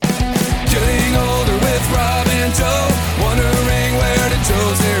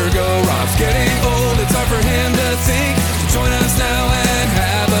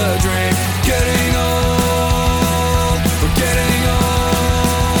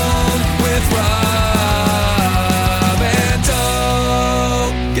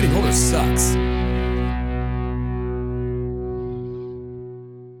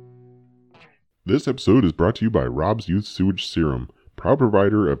This episode is brought to you by Rob's Youth Sewage Serum, proud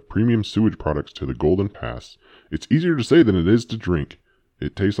provider of premium sewage products to the Golden Pass. It's easier to say than it is to drink.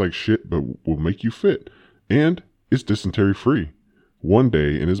 It tastes like shit but will make you fit. And it's dysentery free. One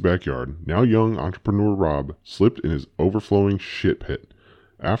day in his backyard, now young entrepreneur Rob slipped in his overflowing shit pit.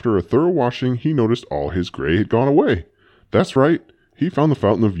 After a thorough washing, he noticed all his gray had gone away. That's right, he found the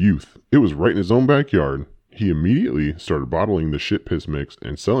fountain of youth. It was right in his own backyard. He immediately started bottling the shit piss mix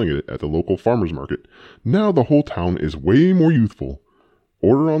and selling it at the local farmer's market. Now the whole town is way more youthful.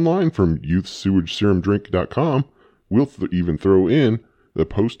 Order online from youthsewageserumdrink.com. We'll even throw in the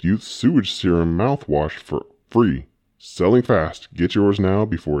post-youth sewage serum mouthwash for free. Selling fast. Get yours now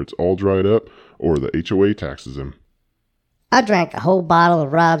before it's all dried up or the HOA taxes him. I drank a whole bottle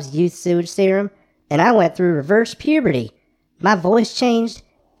of Rob's Youth Sewage Serum, and I went through reverse puberty. My voice changed,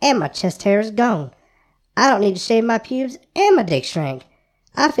 and my chest hair is gone. I don't need to shave my pubes, and my dick shrank.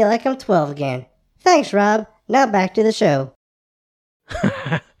 I feel like I'm 12 again. Thanks, Rob. Now back to the show.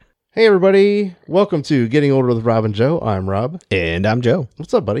 Hey, everybody. Welcome to Getting Older with Rob and Joe. I'm Rob. And I'm Joe.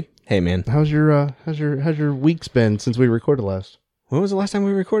 What's up, buddy? Hey, man. How's your week's been since we recorded last? When was the last time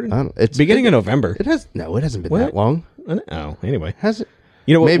we recorded? It's beginning of November. It hasn't been that long. Oh, anyway. Has it?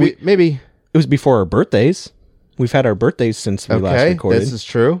 You know what? Maybe. It was before our birthdays. We've had our birthdays since we last recorded. This is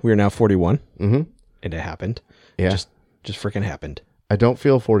true. We are now 41. Mm-hmm. And it happened. Yeah. Just freaking happened. I don't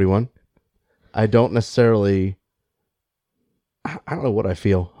feel 41. I don't necessarily... I don't know what I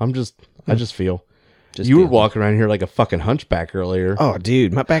feel. I just feel. You were walking around here like a fucking hunchback earlier. Oh,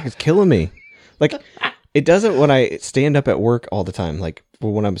 dude, my back is killing me. Like, it doesn't when I stand up at work all the time, like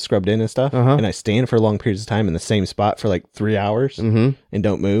when I'm scrubbed in and stuff, and I stand for long periods of time in the same spot for like 3 hours and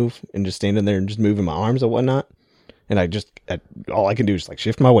don't move and just standing there and just moving my arms and whatnot. And all I can do is like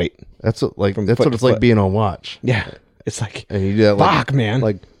shift my weight. That's what it's like being on watch. Yeah. It's like, and you do that fuck, man.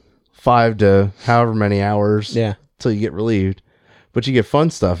 Like 5 to however many hours. Yeah. Till you get relieved. But you get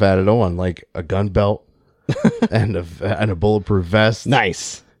fun stuff added on, like a gun belt and a bulletproof vest.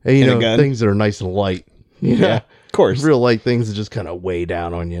 Nice. And, things that are nice and light. Yeah, of course. Real light things that just kind of weigh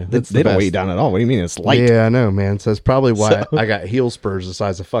down on you. They don't weigh down at all. What do you mean it's light? Yeah, I know, man. So that's probably why I got heel spurs the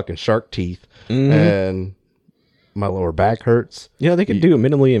size of fucking shark teeth. And my lower back hurts. Yeah, they could do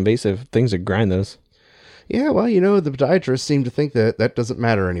minimally invasive things to grind those. Yeah, well, the podiatrists seem to think that doesn't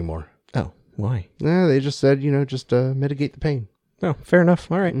matter anymore. Oh, why? No, they just said, just mitigate the pain. Oh, fair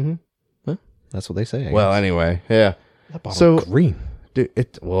enough. All right. Well, that's what they say. I guess. Anyway, yeah. That bottle's green. Dude,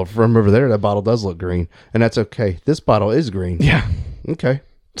 from over there, that bottle does look green, and that's okay. This bottle is green. Yeah. Okay.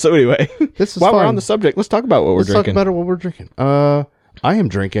 So anyway, while we're on the subject, let's talk about what we're drinking. Let's talk about what we're drinking. I am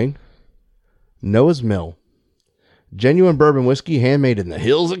drinking Noah's Mill genuine bourbon whiskey, handmade in the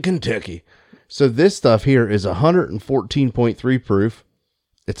hills of Kentucky. So this stuff here is 114.3 proof.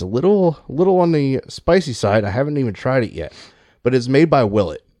 It's a little on the spicy side. I haven't even tried it yet. But it's made by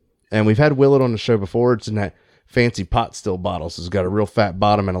Willet. And we've had Willet on the show before. It's in that fancy pot still bottle. So it's got a real fat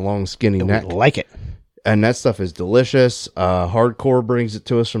bottom and a long skinny neck. We like it. And that stuff is delicious. Hardcore brings it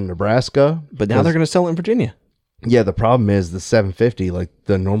to us from Nebraska. But now they're going to sell it in Virginia. Yeah, the problem is the 750, like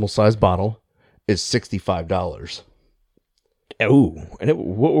the normal size bottle, is $65. Oh, and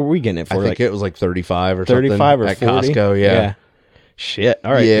what were we getting it for? I think it was like 35 or 35 something or at 40? Costco. Yeah. Shit.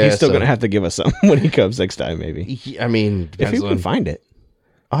 All right. Yeah, He's still going to have to give us some when he comes next time, maybe. I mean, if he can find it,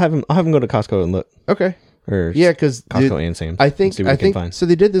 I'll have him go to Costco and look. Okay. Or because Costco and Sam's. I think so.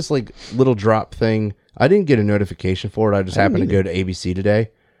 They did this like little drop thing. I didn't get a notification for it. I just happened to go to ABC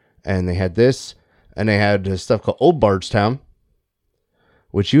today, and they had this, and they had this stuff called Old Bardstown,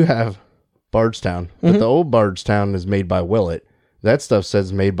 which you have Bardstown, but the Old Bardstown is made by Willet. That stuff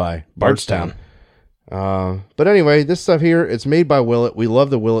says made by Bardstown. But anyway, this stuff here, it's made by Willet. We love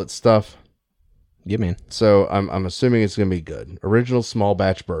the Willet stuff. Yeah, man. So I'm assuming it's going to be good. Original small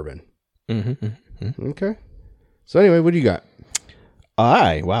batch bourbon. Okay. So anyway, what do you got?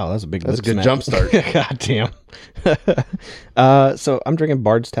 Wow, that's a big. That's a good jump start. God damn. So I'm drinking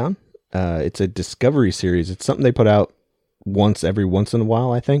Bardstown. It's a Discovery series. It's something they put out once in a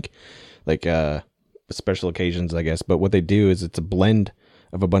while, I think, like special occasions, I guess. But what they do is it's a blend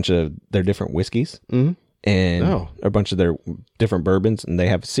of a bunch of their different whiskeys and a bunch of their different bourbons, and they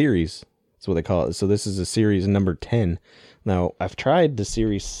have a series. That's what they call it. So this is a series number 10. Now, I've tried the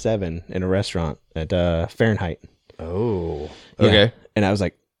series 7 in a restaurant at Fahrenheit. Oh, okay. Yeah. And I was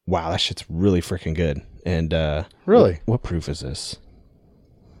like, wow, that shit's really freaking good. And really? What proof is this?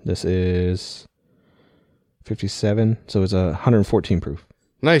 This is 57, so it's 114 proof.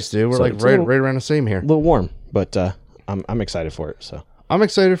 Nice, dude. We're so like right around the same here. A little warm, but I'm excited for it. So I'm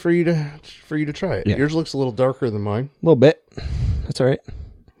excited for you to try it. Yeah. Yours looks a little darker than mine. A little bit. That's all right.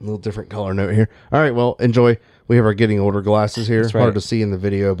 A little different color note here. All right, well, enjoy. We have our getting older glasses here. That's right. Hard to see in the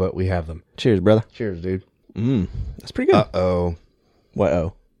video, but we have them. Cheers, brother. Cheers, dude. That's pretty good. Uh-oh. What?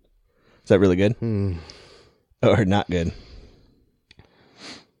 Oh, is that really good? Or not good?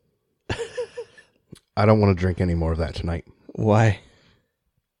 I don't want to drink any more of that tonight. Why?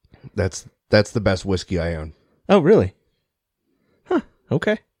 That's the best whiskey I own. Oh, really? Huh.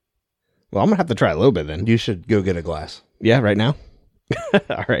 Okay. Well, I'm gonna have to try a little bit then. You should go get a glass. Yeah, right now.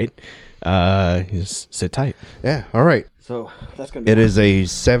 All right. Just sit tight. Yeah, all right. So that's gonna be. It is a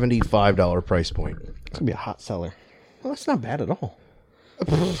 $75 price point. It's gonna be a hot seller. Well, that's not bad at all.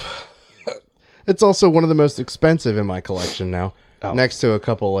 It's also one of the most expensive in my collection now. Oh. Next to a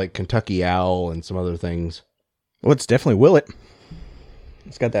couple like Kentucky Owl and some other things. Well, it's definitely Willet.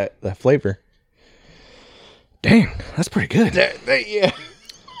 It's got that flavor. Dang, that's pretty good. Yeah.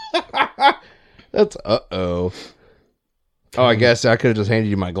 That's uh-oh. Oh, I guess I could have just handed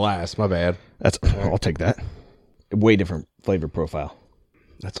you my glass. My bad. I'll take that. Way different flavor profile.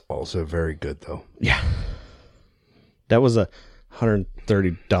 That's also very good, though. Yeah. That was a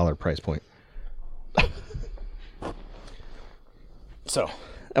 $130 price point. So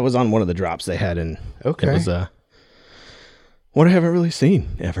that was on one of the drops they had, and Okay. it was what I haven't really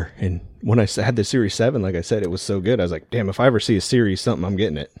seen ever. And when I had the Series 7, like I said, it was so good. I was like, damn, if I ever see a Series something, I'm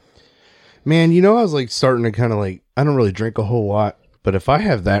getting it. Man, I was like starting to kind of like, I don't really drink a whole lot, but if I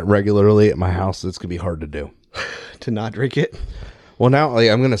have that regularly at my house, it's going to be hard to do. To not drink it? Well, now like,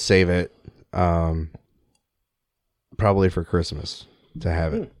 I'm going to save it probably for Christmas to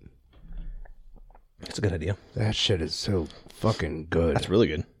have it. That's a good idea. That shit is so fucking good. That's really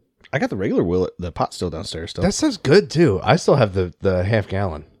good. I got the regular Willet, the pot still downstairs still. That sounds good too. I still have the half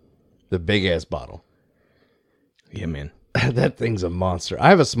gallon, the big ass bottle. Yeah, man. That thing's a monster. I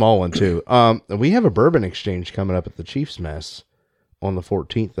have a small one too. We have a bourbon exchange coming up at the Chiefs Mess on the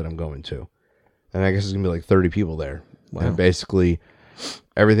 14th that I'm going to, and I guess it's gonna be like 30 people there. Wow. And basically,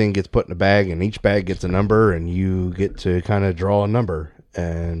 everything gets put in a bag, and each bag gets a number, and you get to kind of draw a number.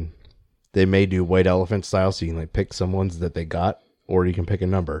 And they may do white elephant style, so you can like pick some ones that they got, or you can pick a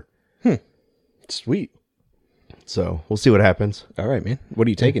number. Sweet. So we'll see what happens. All right, man. What are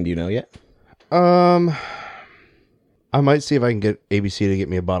you taking? Do you know yet? I might see if I can get ABC to get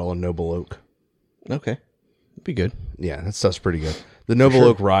me a bottle of Noble Oak. Okay. That'd be good. Yeah, that stuff's pretty good. The Noble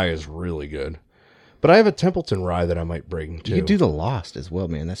Oak rye is really good. But I have a Templeton rye that I might bring too. You could do the Lost as well,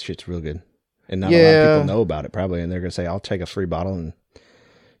 man. That shit's real good. And not a lot of people know about it probably, and they're going to say, I'll take a free bottle, and,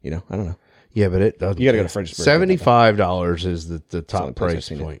 I don't know. Yeah, but it doesn't. You got to go to Frenchburg. $75 is the top only place I've price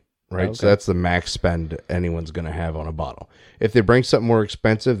seen it. point, right? Oh, okay. So that's the max spend anyone's going to have on a bottle. If they bring something more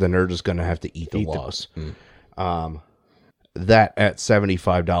expensive, then they're just going to have to eat the loss. That at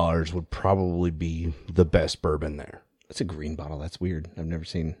 $75 would probably be the best bourbon there. It's a green bottle. That's weird. I've never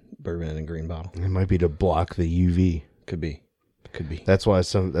seen bourbon in a green bottle. It might be to block the UV. Could be. That's why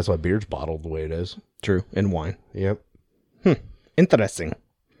beer's bottled the way it is. True. And wine. Yep. Interesting.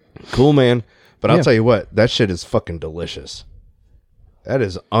 Cool, man. But Yeah. I'll tell you what, that shit is fucking delicious. That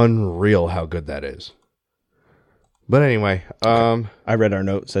is unreal how good that is. But anyway, I read our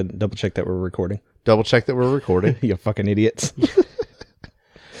note, said double check that we're recording. double check that we're recording. You fucking idiots.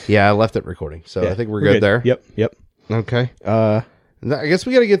 Yeah, I left it recording. So Yeah, I think we're good there. Yep. Okay. I guess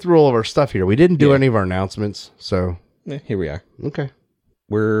we got to get through all of our stuff here. We didn't do any of our announcements. So, Here we are. okay.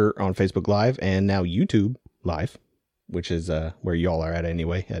 We're on Facebook Live and now YouTube Live, which is where y'all are at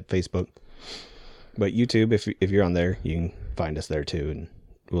anyway, at Facebook. But YouTube, if you're on there, you can find us there too, and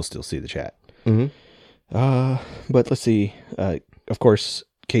we'll still see the chat. Mm-hmm. But let's see. Of course,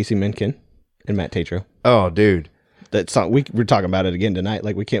 Casey Minkin and Matt Tatro. Oh, dude. That song, we're talking about it again tonight.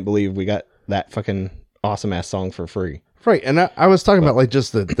 Like, we can't believe we got that fucking awesome ass song for free. Right. And I was talking about like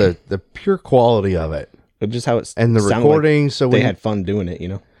just the pure quality of it. Just how it's And the sounded recording. Like so they had fun doing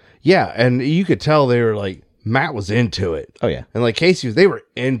it, Yeah. And you could tell they were like, Matt was into it. Oh, yeah. And like Casey, they were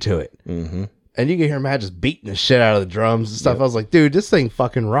into it. Mm-hmm. And you could hear Matt just beating the shit out of the drums and stuff. I was like, dude, this thing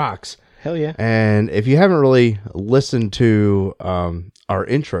fucking rocks. Hell yeah. And if you haven't really listened to our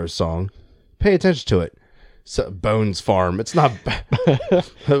intro song, pay attention to it. So, Bones Farm. It's not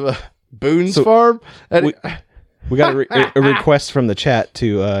Boone's Farm. We got a request from the chat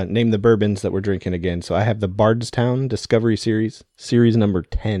to name the bourbons that we're drinking again. So I have the Bardstown Discovery Series number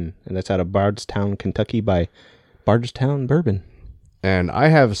 10. And that's out of Bardstown, Kentucky by Bardstown Bourbon. And I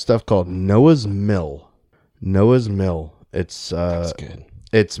have stuff called Noah's Mill. Noah's Mill. That's good.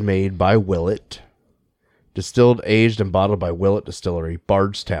 It's made by Willet. Distilled, aged, and bottled by Willet Distillery,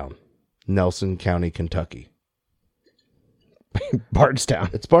 Bardstown, Nelson County, Kentucky. Bardstown.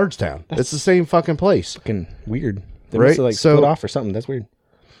 It's Bardstown. It's the same fucking place. Fucking weird. They Right? must have So- split off or something. That's weird.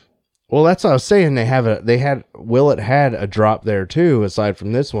 Well, that's what I was saying. Willet had a drop there too, aside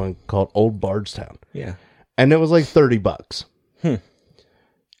from this one, called Old Bardstown. Yeah. And it was like $30. The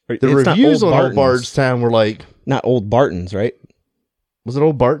It's reviews not on Old Old Bardstown were like, Not Old Barton's, right? was it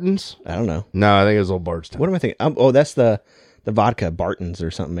Old Barton's? I don't know. No, I think it was Old Bardstown. What am I thinking? That's the vodka Barton's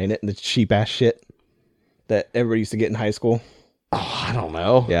or something, ain't it? The cheap ass shit that everybody used to get in high school. Oh, I don't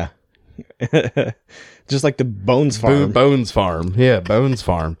know. Yeah. Just like the Bones Farm. Bones Farm. Yeah, Bones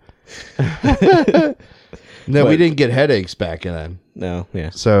Farm. No, we didn't get headaches back then. No, yeah.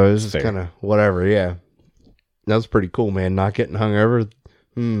 So it was just Fair. kind of whatever, yeah. That was pretty cool, man. Not getting hungover.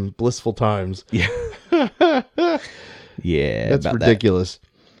 Blissful times. Yeah. Yeah. That's about ridiculous.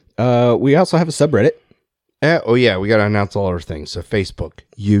 That. We also have a subreddit. Oh, yeah. We got to announce all our things. So Facebook,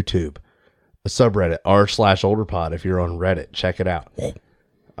 YouTube, a subreddit, r/olderpod. If you're on Reddit, check it out.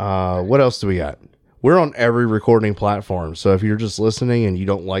 What else do we got? We're on every recording platform. So if you're just listening and you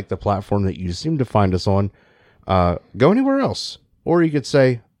don't like the platform that you seem to find us on, go anywhere else. Or you could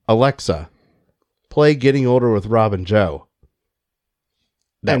say, Alexa, play Getting Older with Rob and Joe.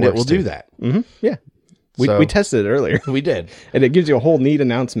 And it will do that. Mm-hmm. Yeah. So- We tested it earlier. We did. And it gives you a whole neat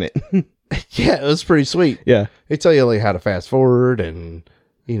announcement. Yeah, it was pretty sweet. Yeah. They tell you like how to fast forward and,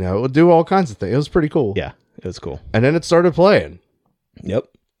 it will do all kinds of things. It was pretty cool. Yeah. It was cool. And then it started playing. Yep.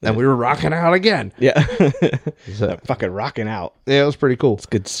 And we were rocking out again. Yeah. So, Fucking rocking out. yeah, it was pretty cool. It's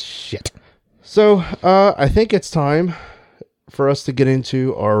good shit. So, I think it's time for us to get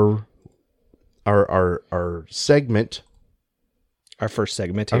into our segment. Our first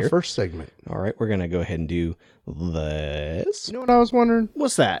segment here. Our first segment. All right. We're going to go ahead and do this. You know what I was wondering?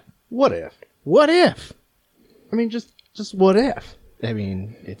 What's that? What if? What if? I mean, just what if? I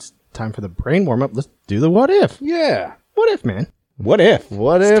mean, it's time for the brain warm up. Let's do the what if. Yeah. What if, man? What if?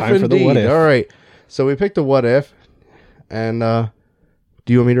 What It's if time for indeed. the what if. All right. So we picked a what if. And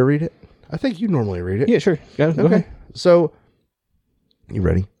do you want me to read it? I think you normally read it. Yeah, sure. Go Okay. ahead. So, you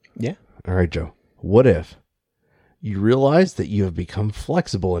ready? Yeah. All right, Joe. What if you realize that you have become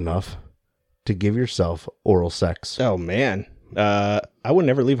flexible enough to give yourself oral sex? Oh, man. I would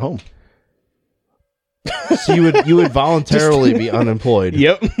never leave home. So you would voluntarily be unemployed.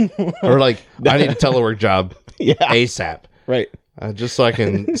 Yep. Or like, I need a telework job Yeah. ASAP. Right. Just so I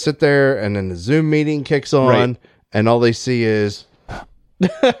can sit there and then the Zoom meeting kicks on Right. and all they see is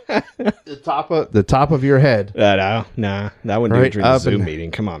the top of your head. Nah. That wouldn't do Right it during the up Zoom and-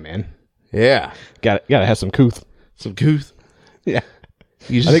 meeting. Come on, man. Yeah. Gotta have some couth. Some couth. Yeah.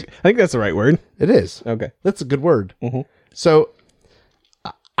 You I think that's the right word. it is. Okay. That's a good word. Mhm. So,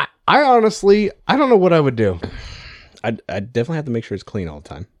 I honestly, I don't know what I would do. I definitely have to make sure it's clean all the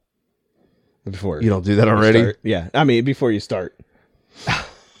time. Before You don't do that you already? start. Yeah. I mean, before you start.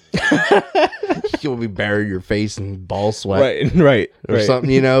 You'll be bury your face in ball sweat Right. or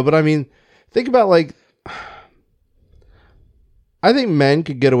something, But I mean, think about like, I think men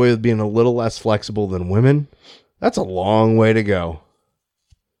could get away with being a little less flexible than women. That's a long way to go.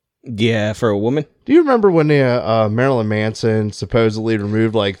 Yeah, for a woman. Do you remember when Marilyn Manson supposedly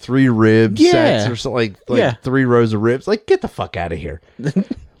removed like 3 rib Yeah. sets or something, like Yeah. 3 rows of ribs? Like, get the fuck out of here.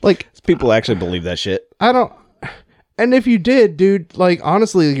 Like, People actually believe that shit. I don't. And if you did, dude, like,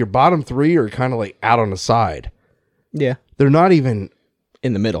 honestly, your bottom 3 are kind of like out on the side. Yeah. They're not even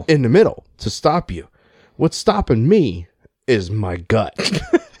In the middle. in the middle to stop you. What's stopping me is my gut.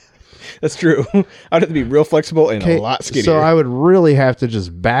 That's true. I'd have to be real flexible and a lot skinnier. So I would really have to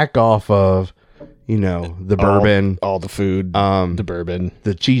just back off of, the bourbon, all the food, the bourbon,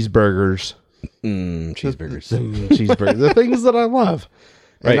 the cheeseburgers, cheeseburgers. the things that I love.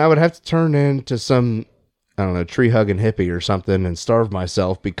 Right. And I would have to turn into some, I don't know, tree hugging hippie or something and starve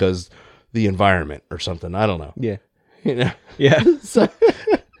myself because the environment or something. I don't know. Yeah. Yeah. So,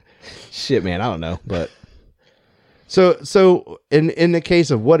 shit, man. I don't know, but So in the case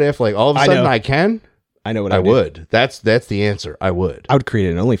of what if, like, all of a I sudden know. I can, I know what I I would. That's the answer. I would. I would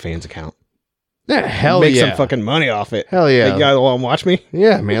create an OnlyFans account. Yeah, hell Make yeah. some fucking money off it. Hell yeah. Hey, you guys want to watch me?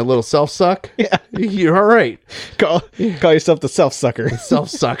 Yeah, man, a little self suck. Yeah. You're all right. Call yourself the self sucker. Self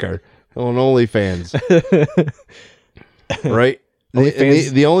sucker on OnlyFans. Right?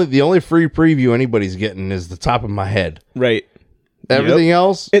 OnlyFans- The only free preview anybody's getting is the top of my head. Right. Everything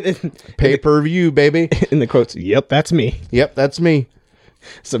else, pay per view, baby. In the quotes, yep, that's me. Yep, that's me.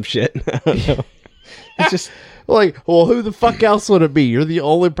 Some shit. I don't know. It's just Like, well, who the fuck else would it be? You're the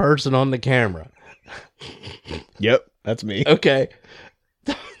only person on the camera. yep, that's me. Okay.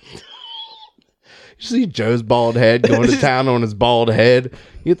 You see Joe's bald head going to town on his bald head.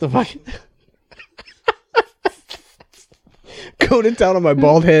 Get the fuck. going to town on my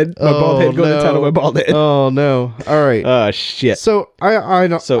bald head. My bald head going to town on my bald head. Oh no! All right. Shit. So I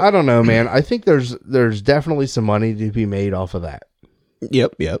don't know, man. I think there's definitely some money to be made off of that.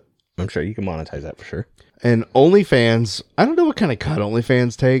 Yep. I'm sure you can monetize that for sure. And OnlyFans, I don't know what kind of cut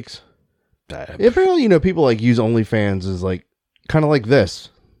OnlyFans takes. Apparently, people like use OnlyFans as like kind of like this,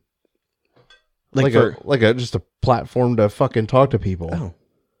 like just a platform to fucking talk to people. Oh.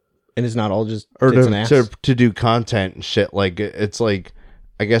 And it's not all just or tits and ass? to do content and shit. Like it's like,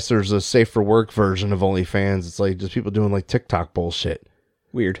 I guess there's a safe for work version of OnlyFans. It's like just people doing like TikTok bullshit.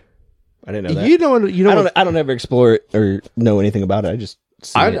 Weird. I didn't know that. I don't ever explore it or know anything about it. I just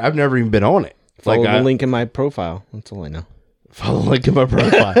I've never even been on it. Follow the link in my profile. That's all I know. Follow the link in my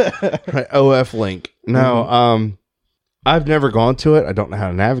profile. Right, OF link. No, I've never gone to it. I don't know how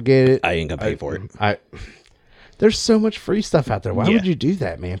to navigate it. I ain't gonna pay for it. There's so much free stuff out there. Why would you do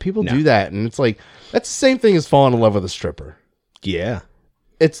that, man? People do that, and it's like that's the same thing as falling in love with a stripper. Yeah,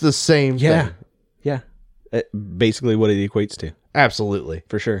 it's the same thing. Yeah. Basically, what it equates to. Absolutely,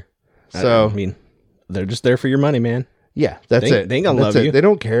 for sure. So I mean, they're just there for your money, man. Yeah, that's it. They ain't gonna love you. They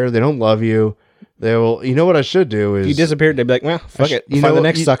don't care. They don't love you. They will. You know what I should do is if you disappeared, they'd be like, "Well, fuck it. Find the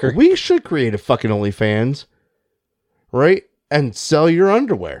next sucker." We should create a fucking OnlyFans, right? And sell your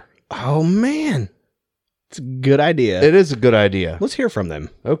underwear. Oh man. It's a good idea. It is a good idea. Let's hear from them.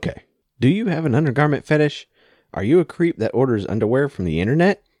 Okay. Do you have an undergarment fetish? Are you a creep that orders underwear from the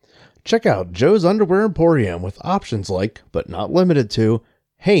internet? Check out Joe's Underwear Emporium with options like, but not limited to,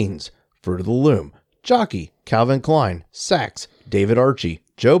 Hanes, Fruit of the Loom, Jockey, Calvin Klein, Saks, David Archie,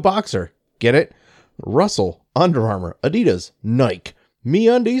 Joe Boxer, get it? Russell, Under Armour, Adidas, Nike,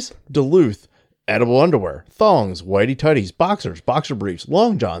 MeUndies, Duluth, edible underwear, thongs, whitey tighties, boxers, boxer briefs,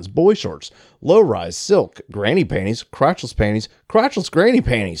 long johns, boy shorts, low-rise, silk, granny panties, crotchless granny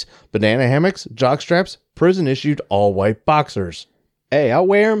panties, banana hammocks, jock straps, prison-issued all-white boxers. Hey, I'll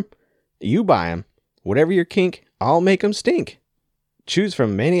wear them. You buy them. Whatever your kink, I'll make them stink. Choose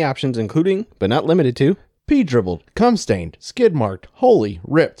from many options including, but not limited to, pee-dribbled, cum-stained, skid-marked, holy,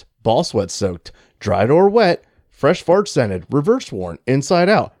 ripped, ball sweat-soaked, dried or wet, fresh fart-scented, reverse-worn,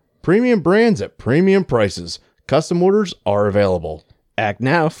 inside-out, premium brands at premium prices. Custom orders are available. Act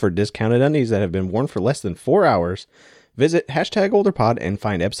now for discounted undies that have been worn for less than 4 hours. Visit #OlderPod and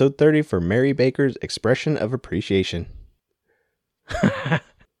find episode 30 for Mary Baker's expression of appreciation.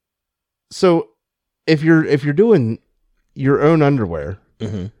 So, if you're doing your own underwear,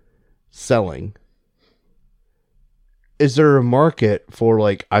 selling, is there a market for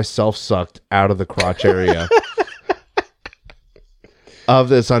like I self-sucked out of the crotch area of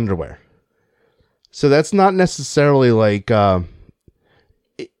this underwear? So that's not necessarily like well,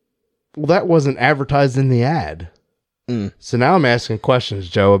 that wasn't advertised in the ad. So now I'm asking questions,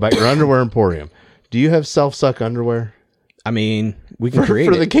 Joe, about your underwear emporium. Do you have self-suck underwear? I mean, we can create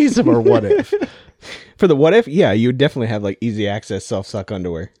for it. the case of our what if. For the what if, yeah, you definitely have like easy access self-suck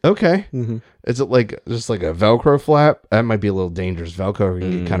underwear. Okay. Is it like just like a Velcro flap? That might be a little dangerous. Velcro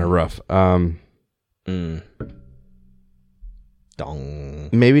can get kind of rough. Dong.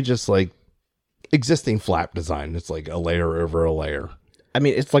 Maybe just like existing flap design. It's like a layer over a layer. I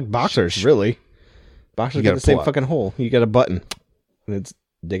mean, it's like boxers, really. Boxers got the same fucking hole. You got a button. And it's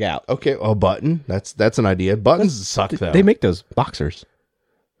dig out. Okay, a button. That's an idea. Buttons suck though. They make those boxers.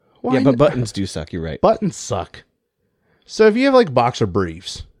 Why yeah, but buttons do suck. You're right. Buttons suck. So if you have like boxer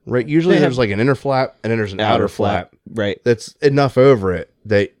briefs, right? Usually there's like an inner flap and then there's an outer flap. Right. That's enough over it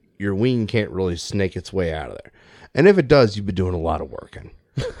that your wing can't really snake its way out of there. And if it does, you've been doing a lot of working.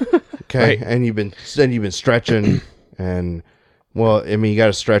 Okay. Right. And you've been stretching and well, I mean, you got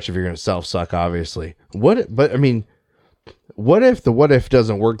to stretch if you're going to self-suck, obviously. What if the what if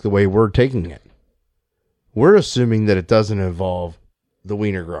doesn't work the way we're taking it? We're assuming that it doesn't involve the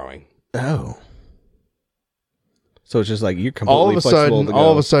wiener growing. Oh. So it's just like you're completely flexible.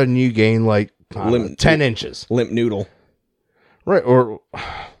 All of a sudden you gain like 10 inches. Limp noodle. Right. Or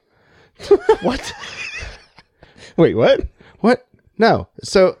what? Wait, what? What? No.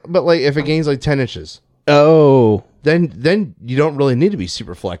 So, but like if it gains like 10 inches. Oh. Then you don't really need to be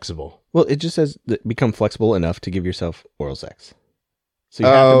super flexible. Well, it just says that become flexible enough to give yourself oral sex. So you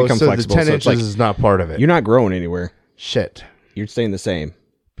have to become flexible. The 10 inches is not part of it. You're not growing anywhere. Shit. You're staying the same.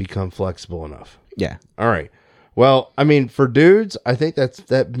 Become flexible enough. Yeah. All right. Well, I mean, for dudes, I think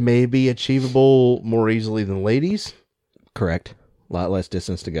that may be achievable more easily than ladies. Correct. A lot less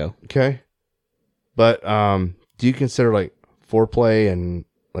distance to go. Okay. But do you consider like foreplay and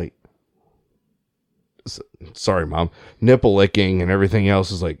like sorry, Mom, nipple licking and everything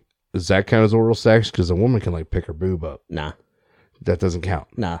else is that count as oral sex? Because a woman can like pick her boob up. Nah. That doesn't count.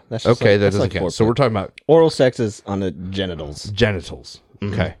 Nah, that's just Okay, like, that that's doesn't like count. foreplay. So we're talking about Oral sex is on the genitals. genitals.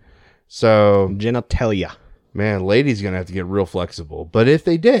 Okay. So, Genitalia. man, ladies going to have to get real flexible. But if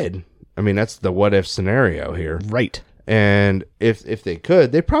they did, I mean, that's the what if scenario here. Right. And if they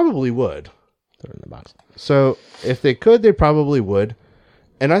could, they probably would. Throw it in the box. So if they could, they probably would.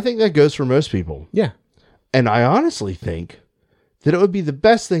 And I think that goes for most people. Yeah. And I honestly think that it would be the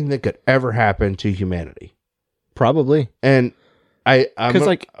best thing that could ever happen to humanity. Probably. And I'm 'Cause, gonna,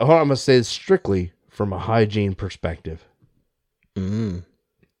 like- hold on, I'm going to say this strictly from a hygiene perspective. Because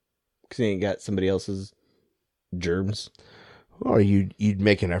you ain't got somebody else's germs. Well, you'd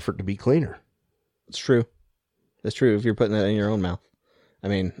make an effort to be cleaner. It's true. It's true if you're putting that in your own mouth. I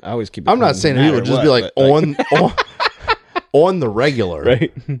mean, I always keep it I'm not clean saying no you matter would just what, be like but, on the regular.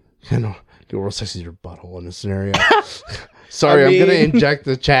 right? You know, do oral sex in your butthole in this scenario. Sorry, I I'm going to mean- inject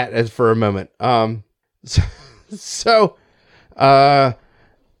the chat for a moment. So,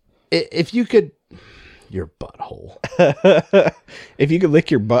 if you could, your butthole. If you could lick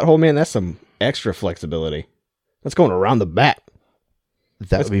your butthole, man, that's some extra flexibility. That's going around the back.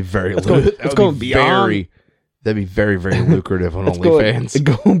 That would be very. That's going beyond. That'd be very, very lucrative on It's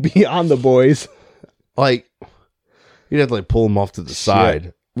OnlyFans. going beyond the boys. Like, you'd have to like pull them off to the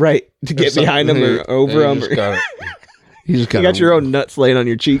side, Right. To get behind them or over them. You just You got your own nuts laying on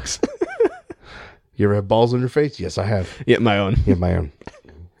your cheeks. You ever have balls on your face? Yes, I have. Yeah, my own. Yeah, my own.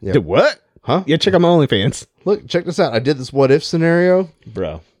 Yep. Did what? Huh? Yeah, check out my OnlyFans. Look, check this out. I did this what if scenario.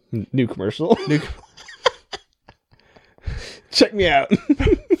 Bro. New commercial. Check me out.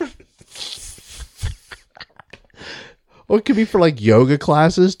 Well, it could be for like yoga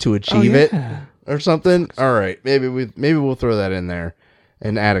classes to achieve it or something. All right, maybe we'll throw that in there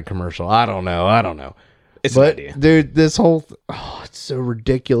and add a commercial. I don't know. It's But an idea. dude, this whole it's so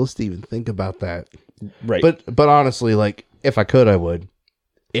ridiculous to even think about that. Right. But honestly, like if I could, I would.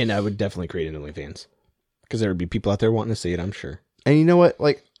 And I would definitely create an OnlyFans. Because there would be people out there wanting to see it, I'm sure. And you know what?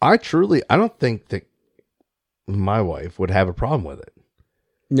 Like I don't think that my wife would have a problem with it.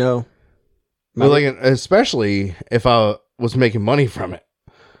 No. But like, especially if I was making money from it.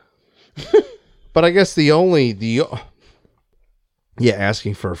 But I guess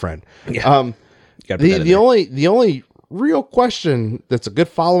asking for a friend. Yeah. The only real question that's a good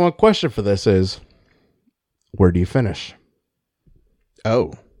follow-on question for this is, where do you finish?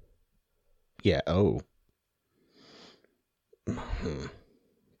 Oh. Yeah, oh.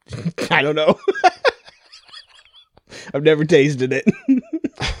 I don't know. I've never tasted it.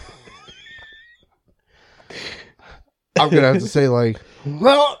 I'm gonna have to say like,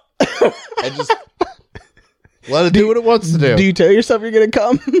 well, and just let it do what it wants to do. Do you tell yourself you're gonna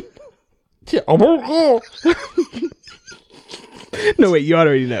come? Yeah. No, wait, you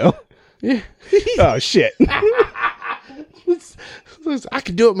already know. Yeah. Oh shit. I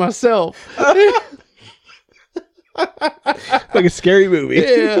can do it myself. Like a scary movie.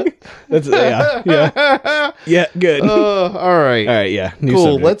 Yeah. That's yeah, good. All right. All right, yeah. New Cool.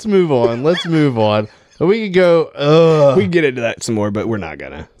 subject. Let's move on. We could go. We can get into that some more, but we're not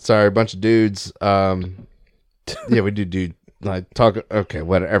gonna. Sorry, a bunch of dudes. Yeah, we do. Like talk. Okay,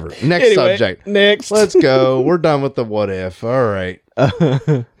 whatever. Next Anyway, subject. Next. Let's go. We're done with the what if. All right.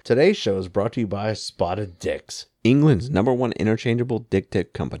 Today's show is brought to you by Spotted Dicks. England's #1 interchangeable dick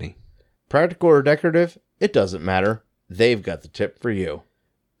tip company. Practical or decorative, it doesn't matter. They've got the tip for you.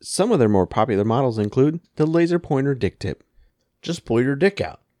 Some of their more popular models include the laser pointer dick tip. Just pull your dick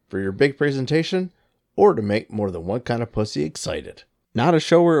out for your big presentation or to make more than one kind of pussy excited. Not a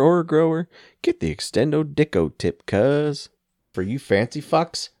shower or a grower? Get the Extendo Dicko tip, cuz. For you fancy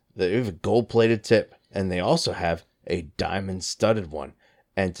fucks, they have a gold-plated tip, and they also have a diamond-studded one.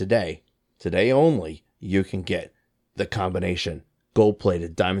 And today only, you can get the combination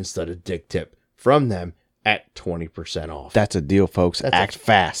gold-plated, diamond-studded dick tip from them at 20% off. That's a deal, folks. Act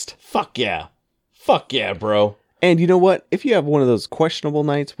fast. Fuck yeah. Fuck yeah, bro. And you know what? If you have one of those questionable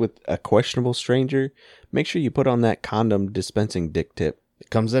nights with a questionable stranger, make sure you put on that condom dispensing dick tip. It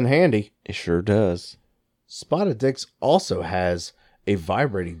comes in handy. It sure does. Spotted Dicks also has a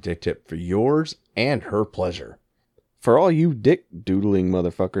vibrating dick tip for yours and her pleasure. For all you dick doodling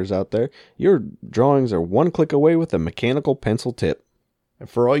motherfuckers out there, your drawings are one click away with a mechanical pencil tip. And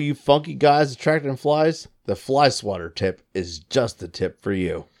for all you funky guys attracting flies, the fly swatter tip is just the tip for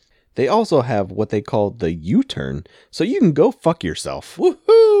you. They also have what they call the U-turn, so you can go fuck yourself.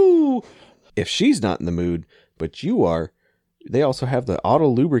 Woohoo! If she's not in the mood, but you are, they also have the auto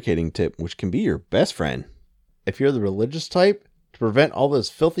lubricating tip, which can be your best friend. If you're the religious type, to prevent all those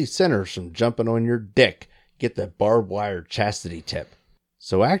filthy sinners from jumping on your dick, get the barbed wire chastity tip.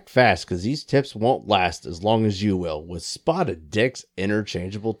 So act fast, because these tips won't last as long as you will with Spotted Dick's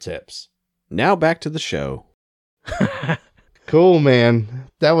interchangeable tips. Now back to the show. Cool, man.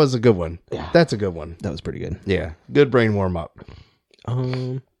 That was a good one. Yeah. That's a good one. That was pretty good. Yeah. Good brain warm up.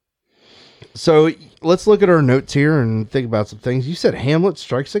 So let's look at our notes here and think about some things. You said Hamlet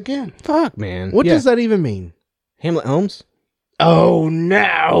strikes again. Fuck, man. What does that even mean? Hamlet Homes? Oh,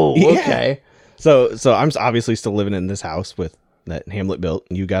 no. Yeah. Okay. So I'm obviously still living in this house with that Hamlet built.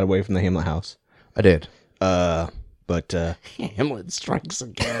 You got away from the Hamlet house. I did. But Hamlet strikes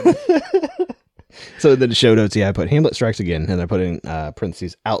again. so then the show notes, I put Hamlet strikes again, and I put in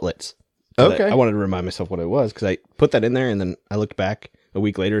parentheses outlets. Okay. I wanted to remind myself what it was, because I put that in there, and then I looked back a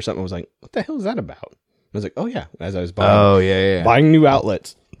week later or something. I was like, what the hell is that about? I was like, oh yeah, as I was buying new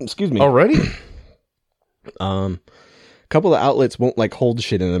outlets. Excuse me. Already? A couple of outlets won't like hold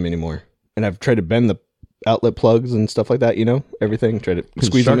shit in them anymore, and I've tried to bend the outlet plugs and stuff like that. Everything. Try to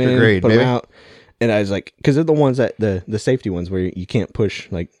squeeze them in, grade, put maybe. them out. And I was like, because they're the ones that the safety ones where you can't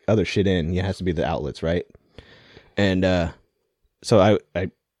push like other shit in. It has to be the outlets, right? And so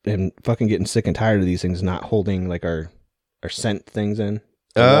I am fucking getting sick and tired of these things not holding like our scent things in.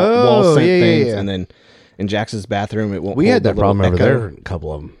 Wall scent things, yeah. and then in Jax's bathroom it won't. We hold had the that problem little over echo. there. A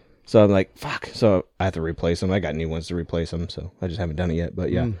couple of them. So I'm like, fuck. So I have to replace them. I got new ones to replace them, so I just haven't done it yet.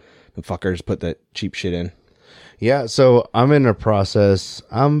 But yeah, the fuckers put that cheap shit in. Yeah, so I'm in a process.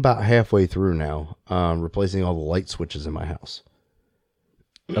 I'm about halfway through now, replacing all the light switches in my house.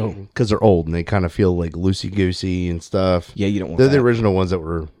 Oh, because they're old and they kind of feel like loosey-goosey and stuff. yeah, you don't want They're that. the original ones that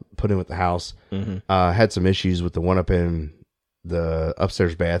were put in with the house. Had some issues with the one up in the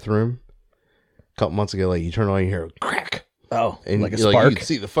upstairs bathroom. A couple months ago, like you turn on, you hear a crack. Oh, And like a you spark. you can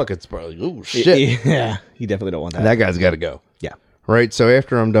see the fucking spark. Like, oh, shit. Yeah, you definitely don't want that. That guy's got to go. Yeah. Right, so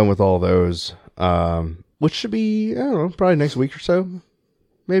after I'm done with all those, which should be, I don't know, probably next week or so,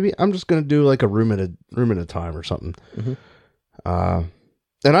 maybe, I'm just going to do like a room at a time or something.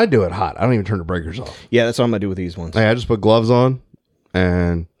 And I do it hot. I don't even turn the breakers off. Yeah, that's what I'm gonna do with these ones. I just put gloves on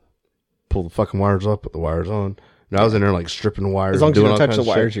and pull the fucking wires up, put the wires on. And I was in there like stripping wires. As long as you doing don't all touch the kinds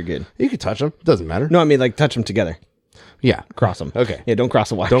of wires, shit. you're good. You can touch them. Doesn't matter. No, I mean like touch them together. Yeah. Cross them. Okay. Yeah, don't cross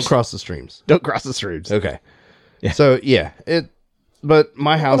the wires. Don't cross the streams. Don't cross the streams. Okay. Yeah. So yeah, but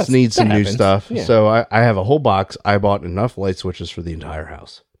my house needs some new happens. stuff. Yeah. So I have a whole box. I bought enough light switches for the entire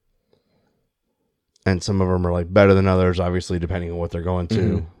house. And some of them are like better than others, obviously, depending on what they're going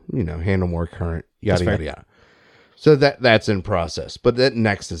to, handle more current, yada, That's yada, yada. So that's in process. But that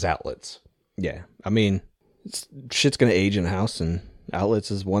next is outlets. Yeah, I mean, shit's gonna age in a house, and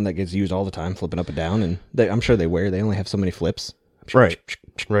outlets is one that gets used all the time, flipping up and down. And I'm sure they only have so many flips. Right.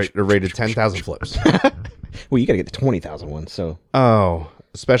 They're rated 10,000 flips. Well, you gotta get the 20,000 one, so Oh,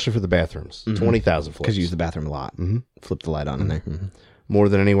 especially for the bathrooms. 20,000 flips. because you use the bathroom a lot. Flip the light on in there. More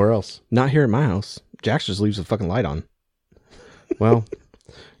than anywhere else. Not here at my house. Jax just leaves the fucking light on. Well,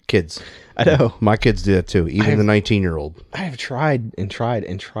 kids. I know. My kids do that too. Even the 19-year-old. I have tried and tried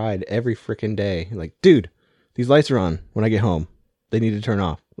and tried every freaking day. Like, dude, these lights are on when I get home. They need to turn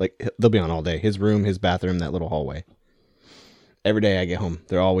off. Like, they'll be on all day. His room, his bathroom, that little hallway. Every day I get home,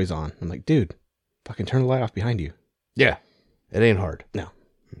 they're always on. I'm like, dude, fucking turn the light off behind you. Yeah. It ain't hard. No.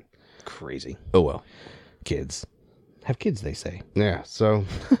 Crazy. Oh, well. Kids. Have kids, they say. Yeah, so...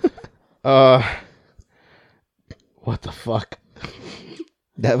 what the fuck?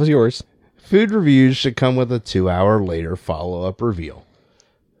 That was yours. Food reviews should come with a 2-hour later follow-up reveal.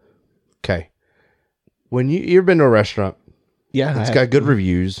 Okay. When you've been to a restaurant, Yeah. it's got good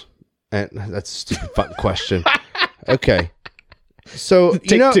reviews, and that's a stupid fucking question. Okay. So,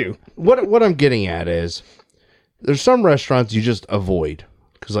 Take two. What I'm getting at is, there's some restaurants you just avoid,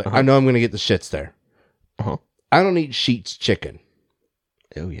 because I know I'm going to get the shits there. I don't eat Sheetz chicken.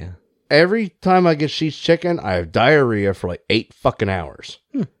 Oh, yeah. Every time I get Sheetz chicken, I have diarrhea for like 8 fucking hours.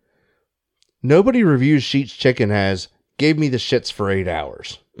 Nobody reviews Sheetz chicken as gave me the shits for 8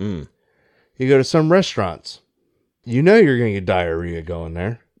 hours. You go to some restaurants, you're going to get diarrhea going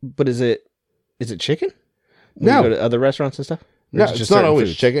there. But is it chicken? When No. you go to other restaurants and stuff? Or No, is it it's just not certain always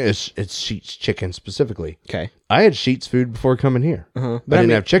foods? chicken. It's Sheetz chicken specifically. Okay. I had Sheetz food before coming here. But I didn't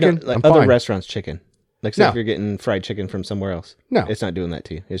have chicken. No, like I'm other fine. restaurants' chicken. Like, say No. if you're getting fried chicken from somewhere else. No. It's not doing that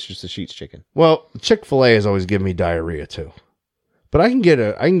to you. It's just a Sheetz chicken. Well, Chick-fil-A has always given me diarrhea too. But I can get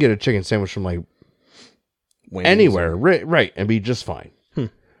a chicken sandwich from like Wendy's anywhere, right, and be just fine.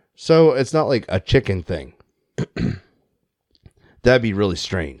 So it's not like a chicken thing. That'd be really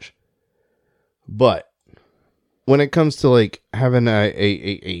strange. But when it comes to like having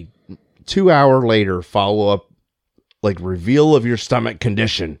a 2-hour later follow-up, like reveal of your stomach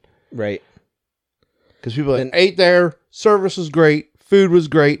condition, Right. because people ate there, service was great, Food was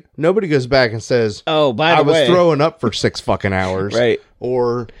great. Nobody goes back and says, Oh, by the I was way. throwing up for 6 fucking hours. Right.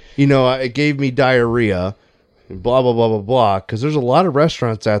 Or, it gave me diarrhea. Blah, blah, blah, blah, blah. Because there's a lot of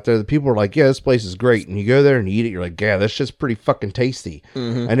restaurants out there that people are like, yeah, this place is great. And you go there and you eat it. You're like, yeah, that's just pretty fucking tasty.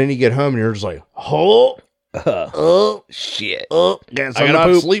 And then you get home and you're just like, Shit. guess I I'm gotta not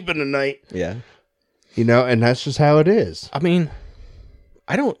poop. sleeping tonight. Yeah. And that's just how it is. I mean,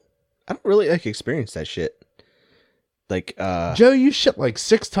 I don't really experience that shit. Like, Joe, you shit like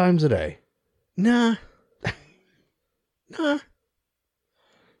 6 times a day. nah.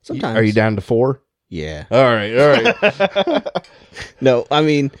 Sometimes. Are you down to 4? Yeah. All right. No, I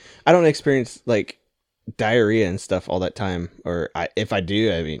mean, I don't experience like diarrhea and stuff all that time. Or if I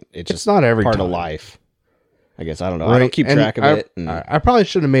do, I mean, it's just not every part time. of life. I guess I don't know. Right. I don't keep And track of it. And, I probably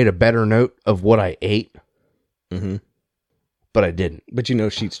should have made a better note of what I ate, Mhm. but I didn't. But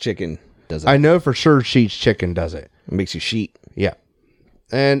Sheet's chicken does it. I know for sure Sheet's Chicken does it. It makes you sheet. Yeah.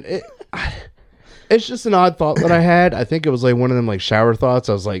 And it's just an odd thought that I had. I think it was like one of them like shower thoughts.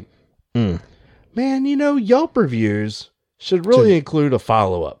 I was like, man, Yelp reviews should really include a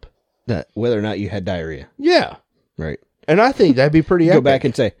follow-up. That whether or not you had diarrhea. Yeah. Right. And I think that'd be pretty Go epic. back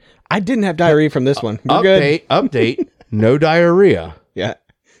and say, I didn't have diarrhea from this one. You're good. Update, no diarrhea. Yeah.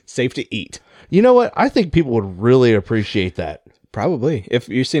 Safe to eat. You know what? I think people would really appreciate that. Probably. If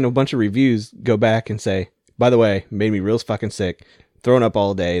you're seeing a bunch of reviews, go back and say, by the way, made me real fucking sick, throwing up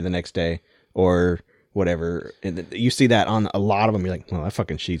all day the next day, or whatever. And you see that on a lot of them. You're like, well, that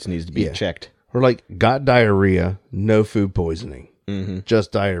fucking Sheets needs to be checked. Or like, got diarrhea, no food poisoning.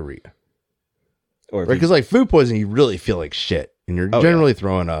 Just diarrhea. Or if Right? Because like food poisoning, you really feel like shit. And you're generally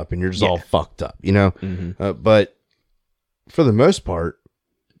throwing up and you're just all fucked up, But for the most part,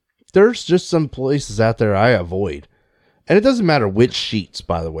 there's just some places out there I avoid. And it doesn't matter which Sheets,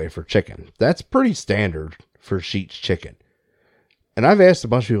 by the way, for chicken. That's pretty standard for Sheets chicken. And I've asked a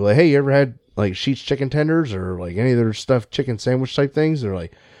bunch of people, like, hey, you ever had like Sheets chicken tenders or like any of their stuffed chicken sandwich type things? They're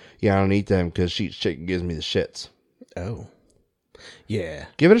like, yeah, I don't eat them because Sheets chicken gives me the shits. Oh. Yeah.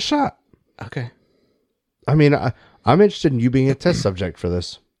 Give it a shot. Okay. I mean, I'm interested in you being a test subject for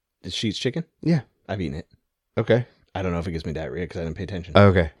this. Is Sheets chicken? Yeah. I've eaten it. Okay. I don't know if it gives me diarrhea because I didn't pay attention.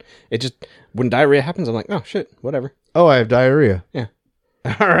 Okay. It just, when diarrhea happens, I'm like, oh, shit, whatever. Oh, I have diarrhea. Yeah.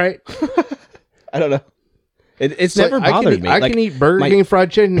 All right. I don't know. It's So never bothered me. I can eat Burger King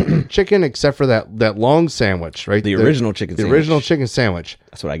fried chicken except for that long sandwich, right? The original chicken the sandwich. original chicken sandwich,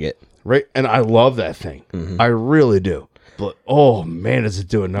 That's what I get. right? And I love that thing. I really do. But oh man, does it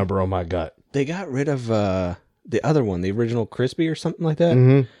do a number on my gut? They got rid of the other one, the original crispy or something like that.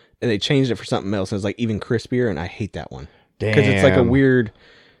 And they changed it for something else. And it's like even crispier, and I hate that one. Because it's like a weird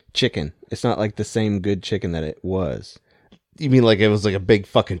chicken. It's not like the same good chicken that it was. You mean like it was like a big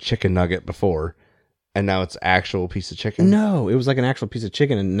fucking chicken nugget before, and now it's actual piece of chicken? No, it was like an actual piece of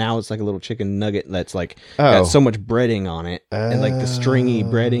chicken, and now it's like a little chicken nugget that's like got so much breading on it, and like the stringy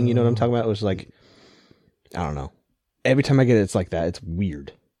breading. You know what I'm talking about? It was like, I don't know. Every time I get it, it's like that. It's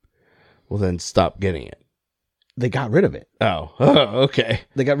weird. Well, then stop getting it. They got rid of it. Oh, okay.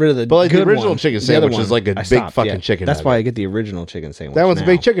 They got rid of the But like the good original one. chicken The other sandwich is one, like a I big stopped, fucking chicken That's nugget. why I get the original chicken sandwich. That one's a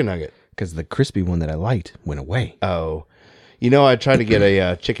big chicken nugget. Because the crispy one that I liked went away. Oh, I tried to get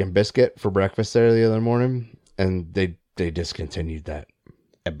a chicken biscuit for breakfast there the other morning, and they discontinued that.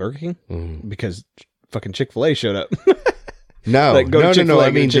 At Burger King? Because fucking Chick-fil-A showed up. No, Like, go to no. Chick-fil-A, I get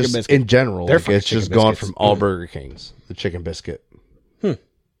a mean, chicken just biscuit. in general, They're like, fucking it's just chicken gone biscuits. from all Burger Kings. The chicken biscuit.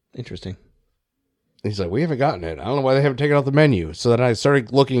 Interesting. He's like, we haven't gotten it. I don't know why they haven't taken it off the menu. So then I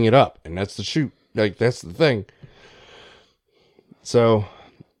started looking it up, and that's the shoot. Like that's the thing. So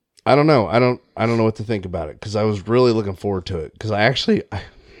I don't know. I don't know what to think about it because I was really looking forward to it because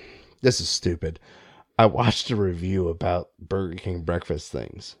this is stupid. I watched a review about Burger King breakfast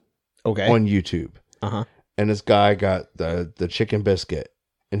things Okay. on YouTube. Uh-huh. And this guy got the chicken biscuit,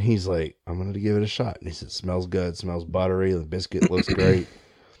 and he's like, I'm going to give it a shot. And he said, smells good, smells buttery, the biscuit looks great.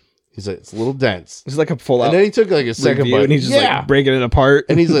 He's like, it's a little dense. It's like a full out And then he took like a second review, bite. and he's just like breaking it apart.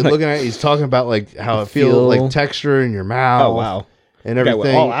 And he's like looking at it, he's talking about like how it feels, like texture in your mouth. Oh, wow. And Guy everything.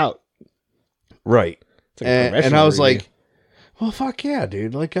 went all out. Right. It's like a And I professional was review. like, well, fuck yeah,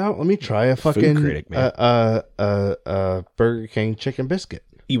 dude. Like, let me try a fucking critic, man. Burger King chicken biscuit.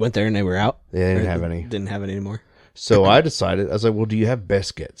 You went there and they were out? They didn't Or have any. Didn't have it anymore. So I decided, I was like, well, do you have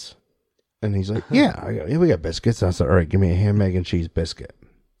biscuits? And he's like, yeah, we got biscuits. And I said, all right, give me a ham, egg, and cheese biscuit.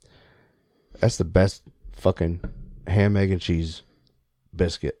 That's the best fucking ham, egg, and cheese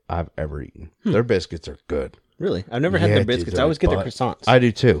biscuit I've ever eaten. Their biscuits are good. Really? I've never had their dude, biscuits. they're I always get their like croissants. I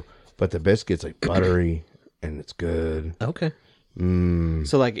do too. But the biscuit's like buttery and it's good. Okay.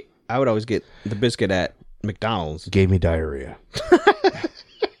 So like I would always get the biscuit at McDonald's. Gave me diarrhea.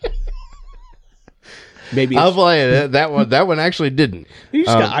 Maybe I'll play it. That one actually didn't. you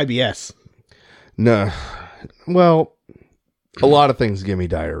just got IBS. No. Well, a lot of things give me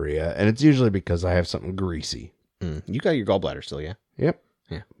diarrhea, and it's usually because I have something greasy. You got your gallbladder still, yeah? Yep.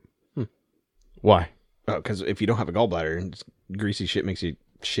 Yeah. Why? Oh, because if you don't have a gallbladder, greasy shit makes you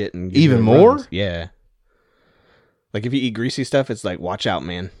shit and Even more? Yeah. Like if you eat greasy stuff, it's like watch out,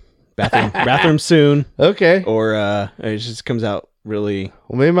 man. Bathroom soon. Okay. Or it just comes out really.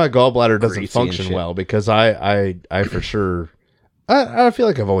 Well, maybe my gallbladder doesn't Greasy and function shit. well because I for sure. I feel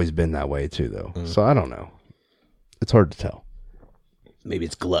like I've always been that way too, though. So I don't know. It's hard to tell. Maybe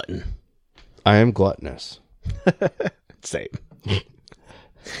it's glutton. I am gluttonous. Same.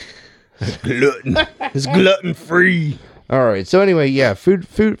 Glutton. It's glutton free. All right. So anyway, yeah, food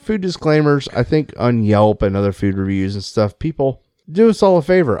disclaimers. I think on Yelp and other food reviews and stuff, people do us all a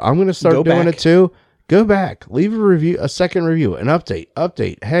favor. I'm going to start doing it too. Go back, leave a review, a second review, an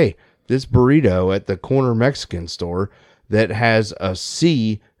update. Hey, this burrito at the corner Mexican store that has a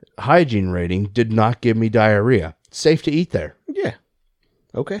C hygiene rating did not give me diarrhea. It's safe to eat there. Yeah.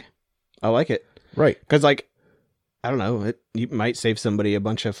 Okay. I like it. Right. Because, like, I don't know, you might save somebody a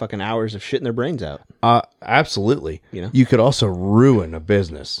bunch of fucking hours of shitting their brains out. Absolutely. You know? You could also ruin a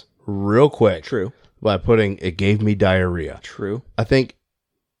business real quick. True. By putting it gave me diarrhea. True. I think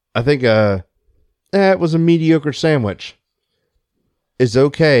it was a mediocre sandwich. Is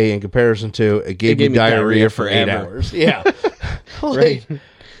okay in comparison to it gave me diarrhea for 8 hours. Yeah. Right.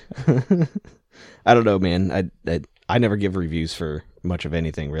 I don't know, man. I never give reviews for much of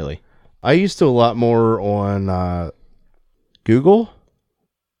anything, really. I used to a lot more on Google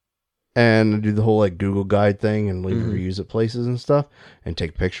and do the whole like Google guide thing and leave reviews at places and stuff and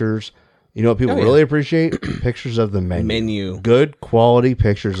take pictures. You know what people really appreciate? Pictures of the menu. Good quality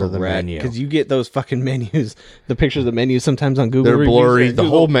pictures of the menu. Because you get those fucking menus, the pictures of the menus sometimes on Google. They're reviews blurry. or The Google.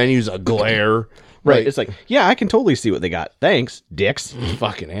 whole menu's a glare. Right. It's like, yeah, I can totally see what they got. Thanks, dicks.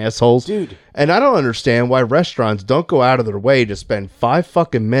 Fucking assholes. Dude. And I don't understand why restaurants don't go out of their way to spend 5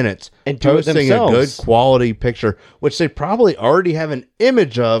 fucking minutes And do it posting a good themselves. quality picture, which they probably already have an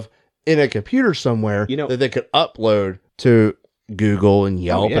image of in a computer somewhere that they could upload to Google and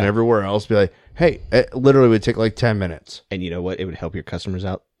Yelp and everywhere else. Be like, hey, it literally would take like 10 minutes. And you know what? It would help your customers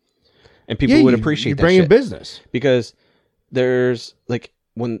out. And people would appreciate that bring in shit. business. Because there's like,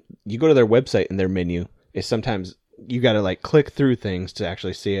 when you go to their website and their menu is sometimes you got to like click through things to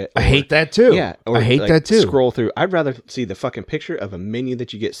actually see it. I hate that too. Yeah. I hate like, that too. Scroll through. I'd rather see the fucking picture of a menu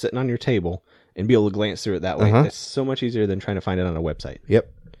that you get sitting on your table and be able to glance through it that way. It's so much easier than trying to find it on a website. Yep.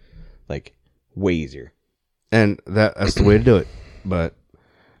 Like way easier. And that's the way to do it. But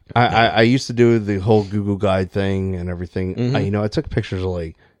I used to do the whole Google guide thing and everything. I took pictures of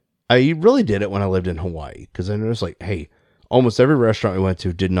like, I really did it when I lived in Hawaii because I noticed like, hey, almost every restaurant we went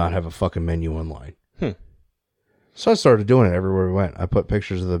to did not have a fucking menu online. So I started doing it everywhere we went. I put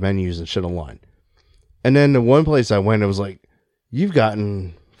pictures of the menus and shit online. And then the one place I went, it was like, you've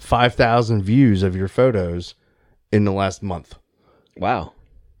gotten 5,000 views of your photos in the last month. Wow.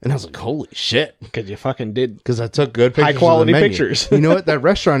 And I was like, holy shit. Because you fucking did. Because I took good pictures. High quality of the menu. pictures. You know what? That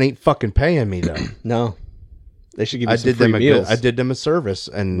restaurant ain't fucking paying me though. No. They should give you some free them meals. I did them a service.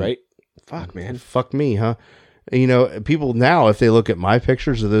 And right? Fuck, man. Fuck me, huh? You know, people now, if they look at my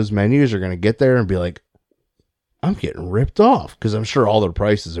pictures of those menus, are going to get there and be like, I'm getting ripped off because I'm sure all their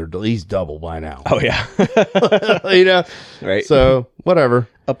prices are at least double by now. Oh, yeah. You know? Right. So, whatever.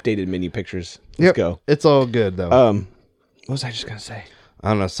 Updated menu pictures. Let's go. It's all good, though. What was I just going to say? I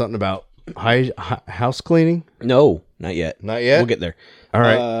don't know. Something about house cleaning? No, not yet. Not yet? We'll get there. All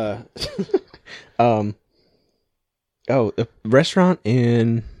right. A restaurant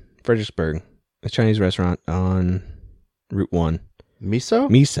in Fredericksburg. A Chinese restaurant on Route 1.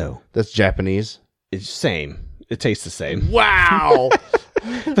 Miso? That's Japanese. It's same. It tastes the same. Wow.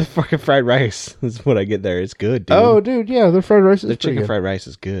 The fucking fried rice is what I get there. It's good, dude. Oh, dude, yeah, the fried rice is The pretty chicken good. fried rice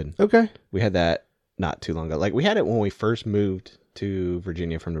is good. Okay. We had that not too long ago. Like, we had it when we first moved to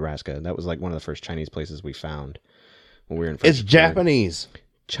Virginia from Nebraska. That was like one of the first Chinese places we found when we were in It's Fredericksburg. Japanese.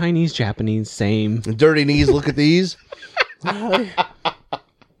 Chinese, Japanese, same. Dirty knees, look at these.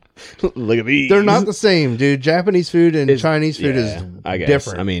 Look at these. They're not the same, dude. Japanese food and Chinese food is I guess.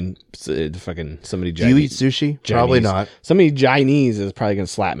 different. I mean, fucking somebody. Do you eat sushi? Probably not. Somebody Chinese is probably gonna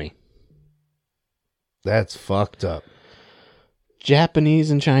slap me. That's fucked up.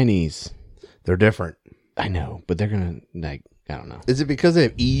 Japanese and Chinese. They're different. I know, but they're gonna like. I don't know. Is it because they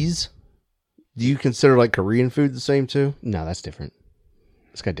have ease? Do you consider like Korean food the same too? No, that's different.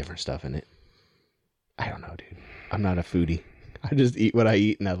 It's got different stuff in it. I don't know, dude. I'm not a foodie. I just eat what I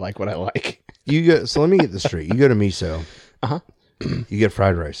eat and I like what I like. You go. So let me get this straight. You go to miso. You get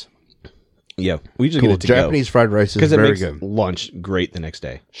fried rice. Yeah, we just Cool. get it to Japanese fried rice is because it very makes good. lunch great the next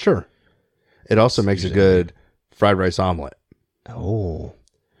day. Sure. It also makes a usually good fried rice omelet. Oh,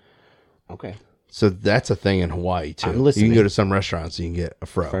 okay. So that's a thing in Hawaii too. I'm You listening. can go to some restaurants. You can get a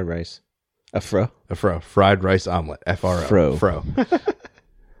fro. Fried rice, a fro. A fro. Fried rice omelet. FRO. Fro. Fro.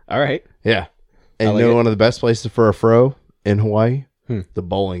 All right. Yeah. And I like you know it. one of the best places for a fro in Hawaii? The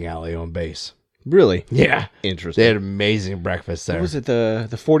bowling alley on base. Really Yeah. interesting. They had amazing breakfast there. What was it? The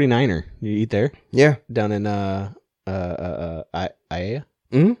 49er. You eat there Yeah. down in Aiea?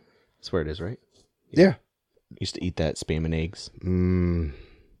 Mhm. That's where it is, right? Yeah. Used to eat that spam and eggs. Mm.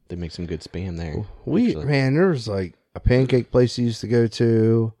 They make some good spam there. actually. Man, there was like a pancake place you used to go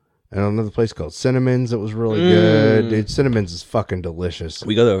to, and another place called Cinnamon's that was really good. Dude, Cinnamon's is fucking delicious.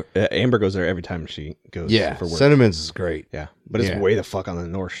 We go there. Amber goes there every time she goes. Yeah, for work. Cinnamon's is great. Yeah, but it's Yeah. way the fuck on the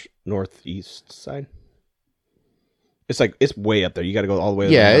northeast side. It's like it's way up there. You got to go all the way.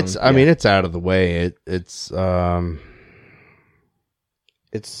 Yeah, down. it's. I mean, it's out of the way. It's.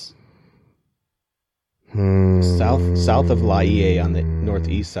 it's Hmm. south of Laie on the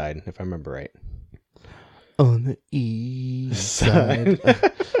northeast side, if I remember right. On the east side.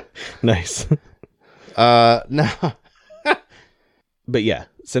 Nice. No. But yeah,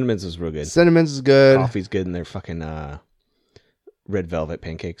 Cinnamon's is real good. Cinnamon's is good. Coffee's good, and their fucking red velvet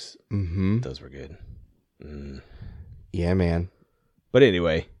pancakes. Mm-hmm. Those were good. Yeah, man. But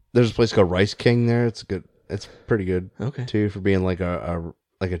anyway, There's a place called Rice King there. It's good. It's pretty good okay. too for being like a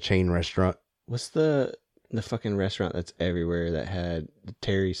chain restaurant. What's the fucking restaurant that's everywhere that had the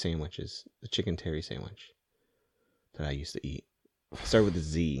terry sandwiches, the chicken terry sandwich that I used to eat? Start with a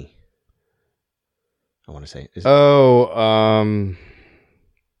Z. I want to say. Is Oh,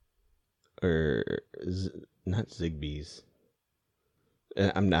 not Zigby's.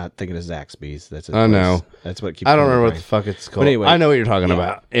 I'm not thinking of Zaxby's. That's a I place. know. That's what keeps. I don't coming to remember what mind. the fuck it's called. But anyway, I know what you're talking yeah.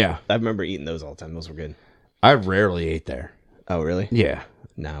 about. Yeah, I remember eating those all the time. Those were good. I rarely ate there. Oh, really? Yeah,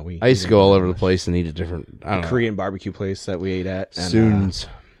 Nah, I used to go all over the place and eat at different. I don't know. Korean barbecue place that we ate at. And, Soon's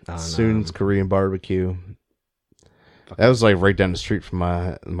on, Soon's Korean barbecue. That was like right down the street from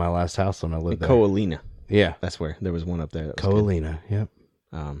my last house when I lived there. Koalina. Yeah, That's where there was one up there. That was good. Koalina. Yep.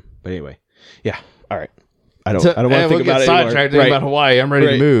 But anyway, yeah. All right. I don't want to think about it anymore. Sidetracked about Hawaii. I'm ready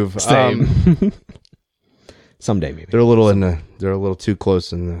to move. Same. Someday maybe. They're a little too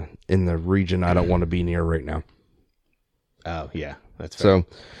close in the region I don't want to be near right now. Oh yeah, that's fair. So,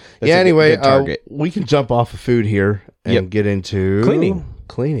 That's yeah. a Anyway, good target. we can jump off of food here and get into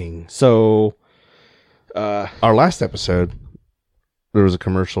Cleaning. So, Our last episode, there was a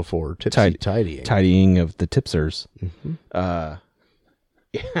commercial for Tipsy Tidying. tidying of the tipsers. Yeah.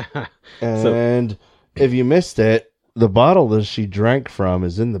 And if you missed it, the bottle that she drank from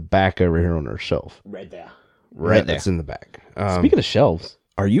is in the back over here on her shelf. Right there. It's in the back. Speaking of shelves,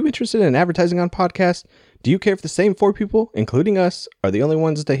 are you interested in advertising on podcasts? Do you care if the same 4 people, including us, are the only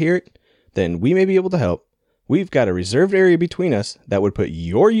ones to hear it? Then we may be able to help. We've got a reserved area between us that would put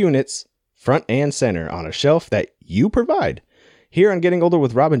your units front and center on a shelf that you provide. Here on Getting Older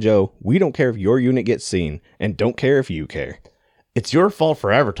with Rob and Joe, we don't care if your unit gets seen and don't care if you care. It's your fault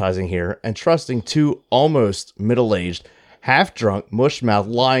for advertising here and trusting 2 almost middle-aged, half-drunk, mush-mouthed,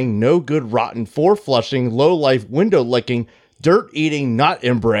 lying, no-good, rotten, four-flushing, low-life, window-licking, dirt-eating, not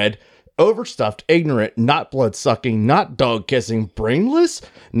inbred, overstuffed, ignorant, not blood-sucking, not dog-kissing, brainless,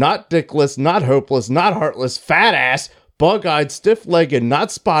 not dickless, not hopeless, not heartless, fat-ass, bug-eyed, stiff-legged,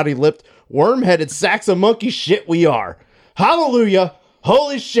 not spotty-lipped, worm-headed sacks of monkey shit we are. Hallelujah!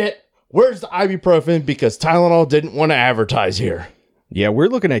 Holy shit! Where's the ibuprofen? Because Tylenol didn't want to advertise here. Yeah, we're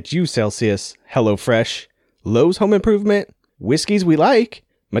looking at you, Celsius, HelloFresh, Lowe's Home Improvement, Whiskeys We Like,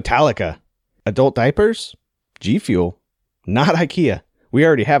 Metallica, Adult Diapers, G Fuel, not IKEA. We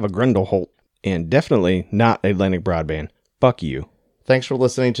already have a Grundleholt, and definitely not Atlantic Broadband. Fuck you. Thanks for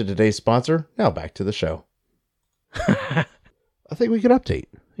listening to today's sponsor. Now back to the show. I think we could update.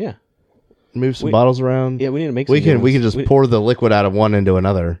 Yeah. Move some bottles around. Yeah, we need to make some We new can ones. just pour the liquid out of one into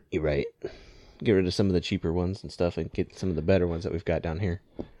another. You're right. Get rid of some of the cheaper ones and stuff and get some of the better ones that we've got down here.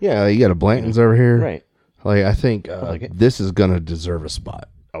 Yeah, you got a Blanton's over here. Right. Like I think like it. this is gonna deserve a spot.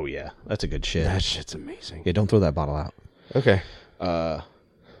 Oh, yeah. That's a good shit. That shit's amazing. Yeah, don't throw that bottle out. Okay. But,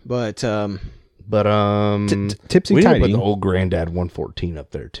 we Tipsy need to put Tidy. the old granddad 114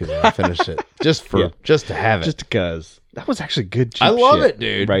 up there too when I finish it. Just to have it. Just because. That was actually good cheap I love shit. it,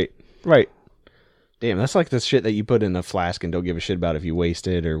 dude. Right. Damn, that's like the shit that you put in a flask and don't give a shit about if you waste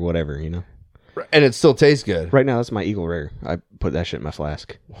it or whatever, you know? And it still tastes good. Right now, that's my Eagle Rare. I put that shit in my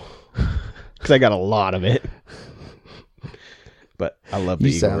flask. Because I got a lot of it. but I love the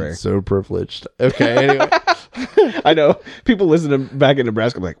You Eagle sound Rare. so privileged. Okay, anyway. I know people listening back in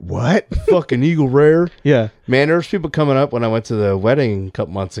Nebraska be like, what? Fucking Eagle Rare. Yeah. Man, there was people coming up when I went to the wedding a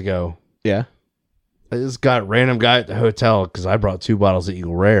couple months ago. Yeah. I just got a random guy at the hotel because I brought 2 bottles of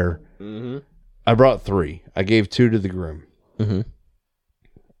Eagle Rare. Mm-hmm. I brought 3. I gave 2 to the groom. Mm-hmm.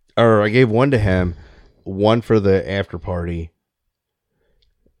 Or I gave 1 to him, 1 for the after party.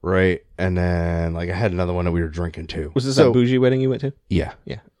 Right. And then like I had another one that we were drinking too. Was this that bougie wedding you went to? Yeah.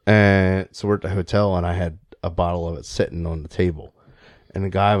 Yeah. And so we're at the hotel and I had a bottle of it sitting on the table. And the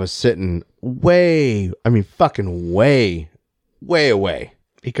guy was sitting fucking way away.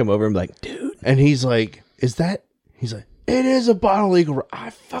 He come over and be like, dude. And he's like, he's like, it is a bottle of Eagle Rare. I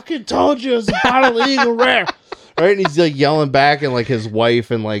fucking told you it's a bottle of Eagle Rare. Right? And he's like yelling back, and like his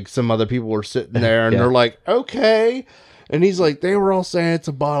wife and like some other people were sitting there and they're like, okay. And he's like, they were all saying it's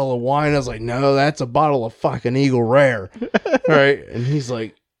a bottle of wine. I was like, no, that's a bottle of fucking Eagle Rare. Right? And he's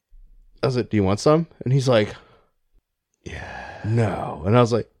like, I was like, do you want some? And he's like, yeah, no. And I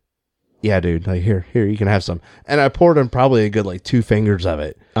was like, yeah, dude, like here, you can have some. And I poured him probably a good like 2 fingers of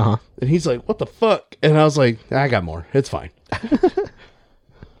it. Uh-huh. And he's like, what the fuck? And I was like, I got more. It's fine.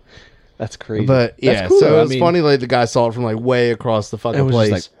 That's crazy. But yeah, That's cool, so though. it's funny, like the guy saw it from like way across the it fucking was place.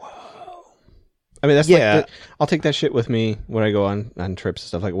 just like, whoa. I mean, that's like I'll take that shit with me when I go on trips and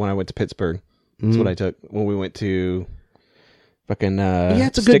stuff. Like when I went to Pittsburgh, that's what I took. When we went to fucking yeah,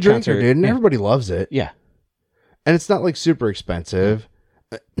 it's a Stick good drinker, concert. dude, and Yeah. everybody loves it. Yeah. And it's not like super expensive.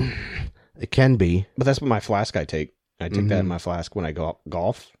 It can be. But that's what my flask I take. I take that in my flask when I go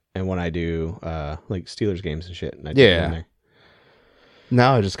golf and when I do like Steelers games and shit. And I take it in there.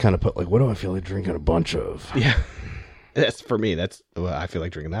 Now I just kind of put like, what do I feel like drinking a bunch of? Yeah. That's for me. That's what I feel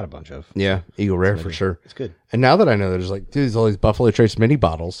like drinking that a bunch of. Yeah, Eagle Rare for sure. It's good. And now that I know there's like, dude, there's all these Buffalo Trace mini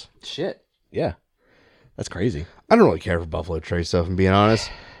bottles. Shit. Yeah. That's crazy. I don't really care for Buffalo Trace stuff, if I'm being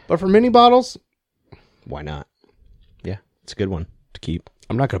honest. But for mini bottles, Why not? Yeah. It's a good one to keep.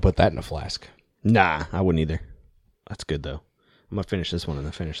 I'm not going to put that in a flask. Nah, I wouldn't either. That's good though. I'm gonna finish this one and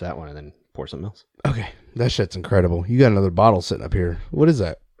then finish that one and then pour something else. Okay, that shit's incredible. You got another bottle sitting up here. What is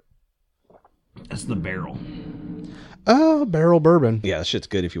that? That's the barrel. Oh, barrel bourbon. Yeah, that shit's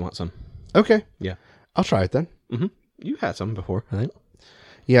good if you want some. Okay. Yeah. I'll try it then. Mm-hmm. You had some before, I think.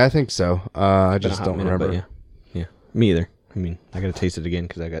 Yeah, I think so. I Been a just hot don't minute, remember. but yeah. Me either. I mean, I gotta taste it again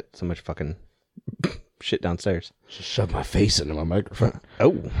because I got so much fucking shit downstairs. Just shove my face into my microphone.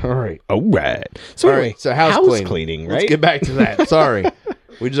 Oh, All right. all right. So All anyway, right. So house cleaning, right? Let's get back to that. Sorry.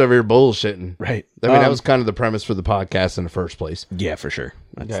 We just over here bullshitting. Right. I mean, that was kind of the premise for the podcast in the first place. Yeah, for sure.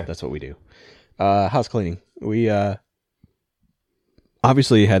 That's what we do. House cleaning. We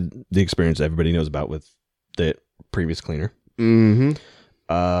obviously had the experience everybody knows about with the previous cleaner. Mm-hmm.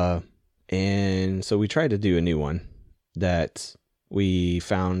 And so we tried to do a new one that we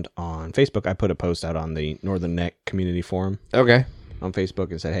found on Facebook. I put a post out on the Northern Neck community forum Okay. on Facebook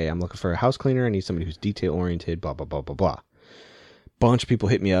and said, hey, I'm looking for a house cleaner. I need somebody who's detail oriented, blah, blah, blah, blah, blah. Bunch of people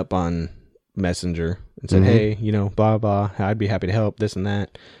hit me up on Messenger and said, hey, blah, blah, I'd be happy to help, this and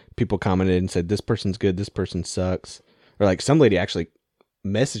that. People commented and said, this person's good, this person sucks. Or like some lady actually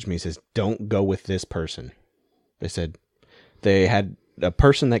messaged me and says, don't go with this person. They said they had a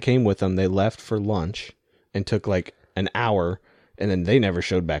person that came with them. They left for lunch and took like an hour and then they never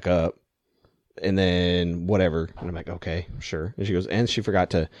showed back up. And then whatever. And I'm like, okay, sure. And she goes, and she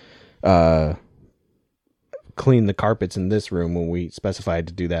forgot to clean the carpets in this room when we specified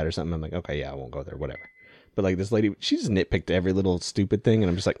to do that or something. I'm like, okay, yeah, I won't go there, whatever. But like this lady, she just nitpicked every little stupid thing. And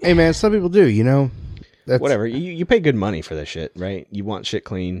I'm just like, Hey, man, some people do, That's, whatever. You pay good money for this shit, right? You want shit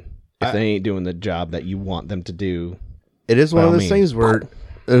clean. If they ain't doing the job that you want them to do. It is one By of all those means. things where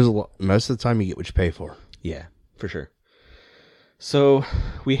there's most of the time you get what you pay for. Yeah, for sure. So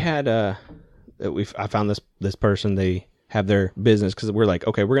we had I found this person. They have their business because we're like,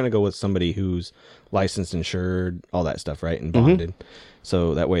 okay, we're gonna go with somebody who's licensed, insured, all that stuff, right, and bonded.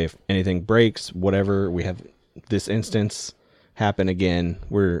 So that way, if anything breaks, whatever, we have this instance happen again,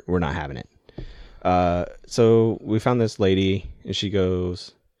 we're not having it. So we found this lady, and she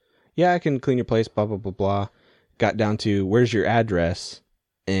goes, yeah, I can clean your place, blah blah blah blah. Got down to where's your address,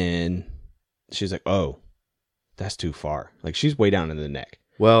 and she's like, oh, that's too far. Like she's way down in the neck.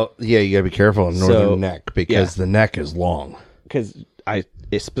 Well, yeah, you gotta be careful on northern neck because the neck is long. Because I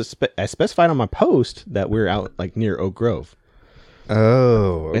specified on my post that we're out like near Oak Grove.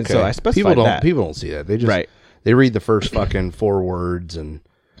 Oh, okay. And so I specified that. People don't see that. They just Right. they read the first fucking 4 words and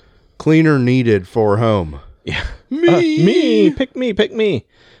cleaner needed for home. Yeah. Me, pick me.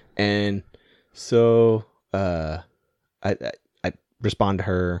 And so I respond to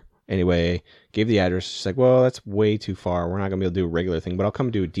her Anyway, gave the address. She's like, well, that's way too far. We're not going to be able to do a regular thing, but I'll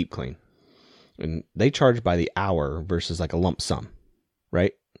come do a deep clean. And they charge by the hour versus like a lump sum,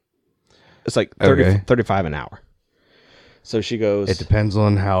 right? It's like 35 an hour. So she goes... It depends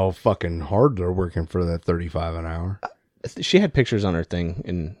on how fucking hard they're working for that 35 an hour. She had pictures on her thing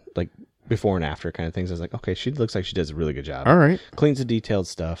and like before and after kind of things. I was like, okay, she looks like she does a really good job. All right. Cleans the detailed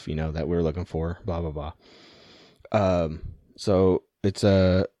stuff, that we were looking for, blah, blah, blah. So it's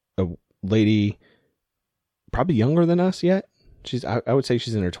a lady probably younger than us yet. I would say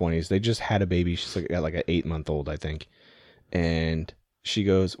she's in her 20s. They just had a baby. She's like an 8-month-old, I think. And she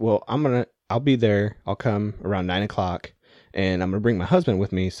goes, well, I'll be there. I'll come around 9:00 and I'm going to bring my husband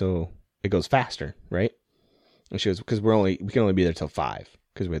with me. So it goes faster. Right. And she goes, because we can only be there till 5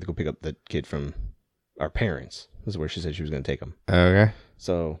 because we have to go pick up the kid from our parents. This is where she said she was going to take him. Okay.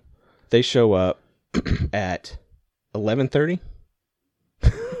 So they show up at 11:30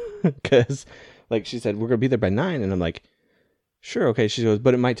 because like she said, we're going to be there by 9. And I'm like, sure. Okay. She goes,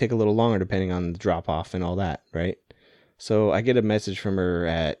 but it might take a little longer depending on the drop off and all that. Right. So I get a message from her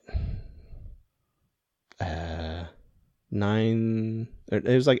at 9. It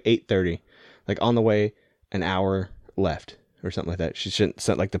was like 8:30, like on the way, an hour left or something like that. She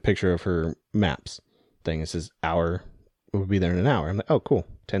sent like the picture of her maps thing. It says hour, we'll be there in an hour. I'm like, oh, cool.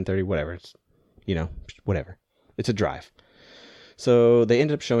 10:30, whatever. It's, whatever. It's a drive. So they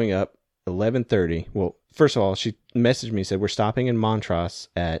ended up showing up 11:30. Well, first of all, she messaged me, said, we're stopping in Montrose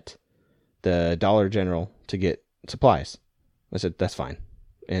at the Dollar General to get supplies. I said, that's fine.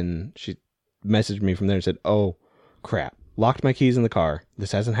 And she messaged me from there and said, oh, crap. Locked my keys in the car.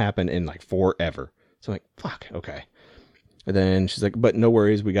 This hasn't happened in like forever. So I'm like, fuck, okay. And then she's like, but no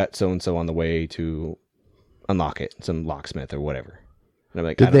worries. We got so-and-so on the way to unlock it. Some locksmith or whatever. And I'm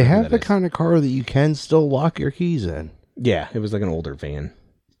like, did they have the kind of car that you can still lock your keys in? Yeah, it was like an older van,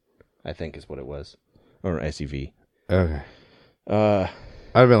 I think is what it was. Or an SUV. Okay. I'd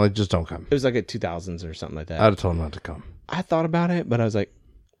have been like, just don't come. It was like a 2000s or something like that. I'd have told him not to come. I thought about it, but I was like,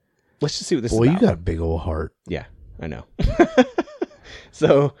 let's just see what this is about. about. Well, you got a big old heart. Yeah, I know.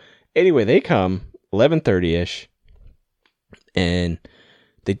 So anyway, they come 11:30ish, and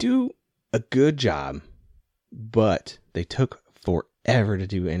they do a good job, but they took forever to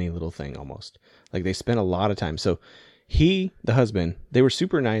do any little thing almost. Like they spent a lot of time. So the husband, they were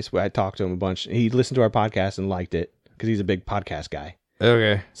super nice. I talked to him a bunch. He listened to our podcast and liked it because he's a big podcast guy.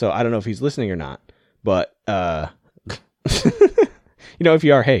 Okay. So I don't know if he's listening or not, but if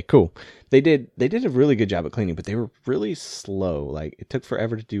you are, hey, cool. They did a really good job at cleaning, but they were really slow. Like it took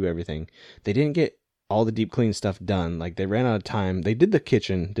forever to do everything. They didn't get all the deep clean stuff done. Like they ran out of time. They did the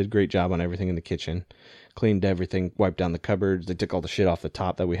kitchen, did a great job on everything in the kitchen, cleaned everything, wiped down the cupboards. They took all the shit off the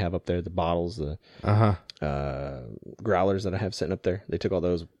top that we have up there, the bottles, the growlers that I have sitting up there. They took all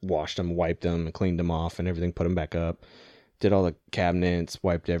those, washed them, wiped them, and cleaned them off and everything, put them back up. Did all the cabinets,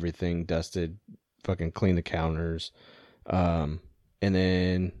 wiped everything, dusted, fucking cleaned the counters. And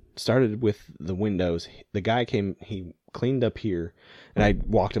then started with the windows. The guy came, he cleaned up here, and I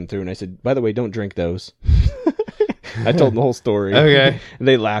walked him through, and I said, by the way, don't drink those. I told him the whole story. Okay. And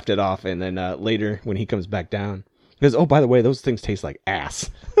they laughed it off, and then later, when he comes back down, he goes, oh, by the way, those things taste like ass.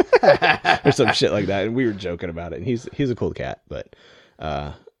 Or some shit like that, and we were joking about it, and he's a cool cat, but,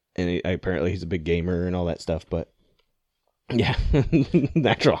 apparently he's a big gamer and all that stuff, but, yeah,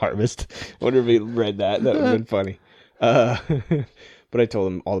 Natural Harvest. I wonder if he read that. That would have been funny. But I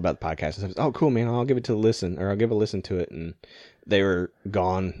told him all about the podcast. I said, oh, cool, man. I'll give it a listen to it. And they were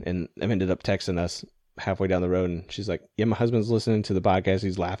gone, and I ended up texting us halfway down the road. And she's like, yeah, my husband's listening to the podcast.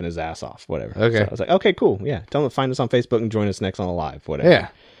 He's laughing his ass off, whatever. Okay. So I was like, okay, cool. Yeah. Tell him to find us on Facebook and join us next on the live, whatever. Yeah.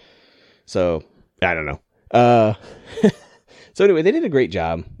 So I don't know. So anyway, they did a great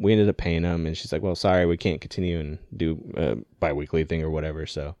job. We ended up paying them. And she's like, well, sorry, we can't continue and do a bi-weekly thing or whatever.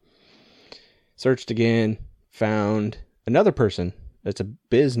 So searched again, found another person. That's a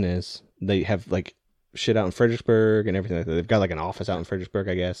business. They have like shit out in Fredericksburg and everything like that. They've got like an office out in Fredericksburg,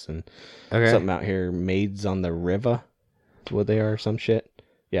 I guess, and something out here, Maids on the River. What they are, some shit.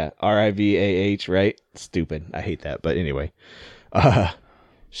 Yeah, RIVAH, right? Stupid. I hate that, but anyway.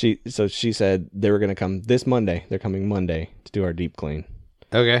 She said they were gonna come this Monday. They're coming Monday to do our deep clean.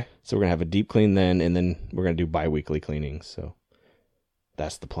 Okay. So we're gonna have a deep clean then, and then we're gonna do bi-weekly cleanings. So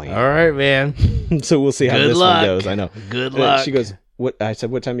that's the plan. All right, man. So we'll see how this one goes. I know. Good luck. She goes, what? I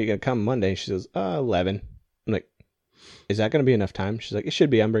said, what time are you going to come Monday? She goes, 11. I'm like, is that going to be enough time? She's like, it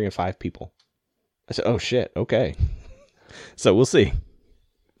should be. I'm bringing 5 people. I said, oh, shit. Okay. So we'll see.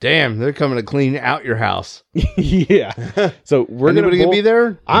 Damn, they're coming to clean out your house. Yeah. So we're going to be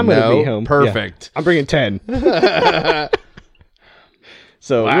there? I'm going to be home. Perfect. Yeah. I'm bringing 10.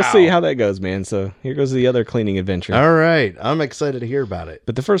 So we'll see how that goes, man. So here goes the other cleaning adventure. All right. I'm excited to hear about it.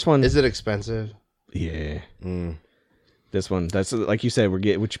 But the first one... Is it expensive? Yeah. This one, that's like you said, we're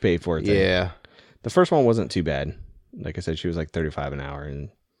getting what you pay for it. Yeah. The first one wasn't too bad. Like I said, she was like $35 an hour, and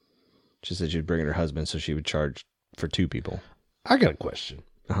she said she'd bring in her husband, so she would charge for 2 people. I got a question.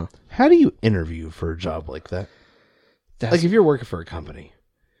 Uh-huh. How do you interview for a job like that? Like if you're working for a company,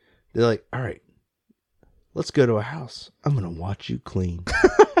 they're like, all right, let's go to a house. I'm going to watch you clean.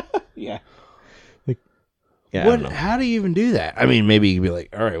 Yeah. How do you even do that? I mean, maybe you could be like,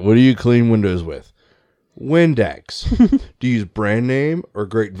 all right, what do you clean windows with? Windex. Do you use brand name or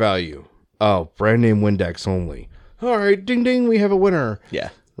great value? Oh, brand name Windex only. All right, ding ding, we have a winner. Yeah.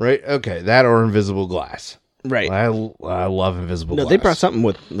 Right? Okay, that or invisible glass. Right. I love invisible glass. No, they brought something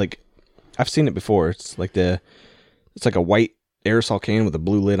with, like, I've seen it before. It's like it's like a white aerosol can with a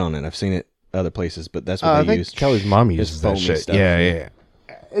blue lid on it. I've seen it other places, but that's what they use. Kelly's mom uses that foamy shit. stuff. Yeah.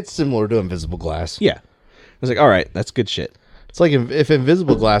 It's similar to invisible glass. Yeah. I was like, all right, that's good shit. It's like if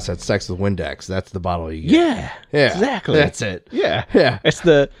invisible glass had sex with Windex, that's the bottle you get. Yeah. Exactly. That's it. Yeah. Yeah. It's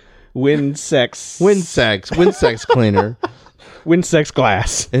the Winsex cleaner. Winsex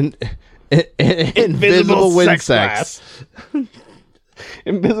glass. And invisible Winsex.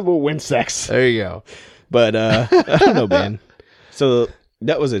 Invisible Winsex. There you go. But I don't know, man. So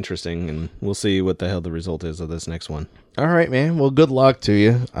that was interesting, and we'll see what the hell the result is of this next one. All right, man. Well, good luck to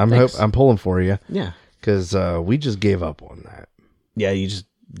you. I'm pulling for you. Yeah. Because we just gave up on that. Yeah, you just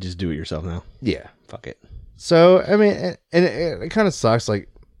do it yourself now. Yeah. Fuck it. So, I mean, and it kind of sucks. Like,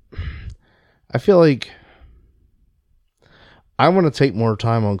 I feel like I want to take more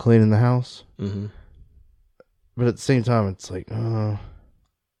time on cleaning the house. Mm-hmm. But at the same time, it's like,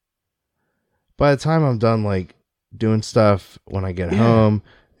 by the time I'm done, like, doing stuff when I get home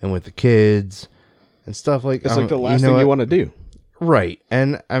and with the kids and stuff like it's like the last thing you want to do. Right.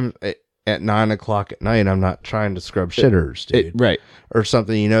 And I'm at 9 o'clock at night, I'm not trying to scrub shitters, dude. Right. Or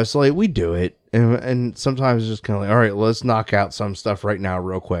something, so like we do it. And sometimes it's just kind of like, all right, let's knock out some stuff right now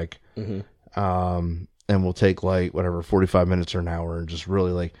real quick. Mm-hmm. And we'll take like whatever, 45 minutes or an hour and just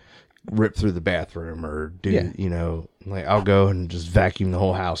really like rip through the bathroom or do, like I'll go and just vacuum the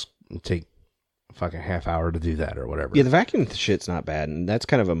whole house and take a fucking half hour to do that or whatever. Yeah, the vacuum shit's not bad. And that's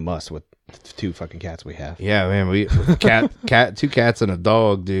kind of a must with 2 fucking cats we have. Yeah, man, we cat 2 cats and a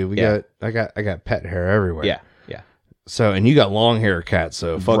dog, dude. I got pet hair everywhere. Yeah. So, and you got long hair cats,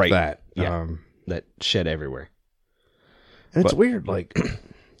 so fuck that. Yeah. That shed everywhere. And it's weird, like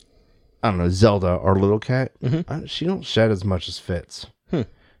I don't know, Zelda, our little cat, mm-hmm. She don't shed as much as Fitz.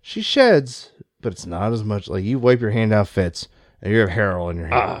 She sheds, but it's not as much. Like you wipe your hand out, Fitz, and you have hair all in your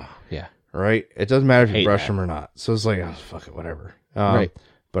hand. Yeah. Right? It doesn't matter if you brush that. them or not. So it's like, oh, fuck it, whatever. Right.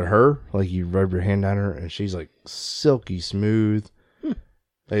 But her, like you rub your hand on her, and she's like silky smooth.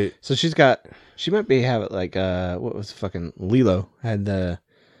 So she might be have it like what was fucking Lilo had the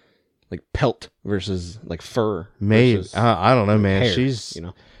like pelt versus like fur. Maybe I don't know, man. Hair,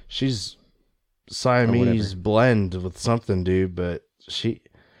 She's Siamese blend with something, dude. But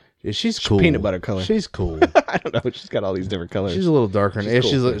she's cool. Peanut butter color. She's cool. I don't know. She's got all these different colors. She's a little darker.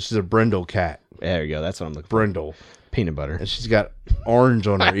 She's a brindle cat. There you go. That's what I'm looking for. Brindle. Peanut butter. And she's got orange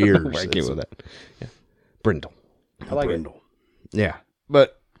on her ears. I came with that. Yeah. Brindle. I like Brindle. Yeah.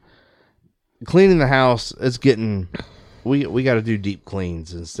 But cleaning the house, it's getting we got to do deep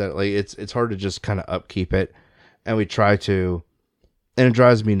cleans instead. Like it's hard to just kind of upkeep it, and we try to, and it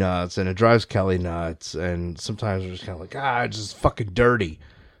drives me nuts, and it drives Kelly nuts, and sometimes we're just kind of like, it's just fucking dirty,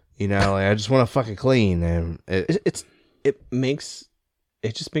 like I just want to fucking clean, and it just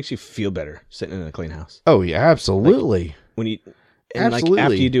makes you feel better sitting in a clean house. Oh yeah, absolutely. Like when you absolutely like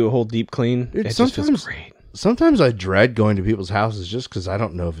after you do a whole deep clean, dude, it just feels great. Sometimes I dread going to people's houses just because I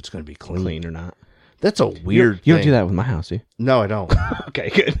don't know if it's going to be clean or not. That's a weird thing. You don't do that with my house, do you? No, I don't. Okay,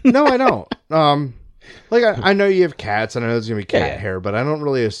 good. No, I don't. Like I know you have cats, and I know there's gonna be cat hair, but I don't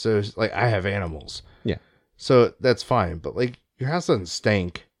really associate. Like I have animals, so that's fine. But like your house doesn't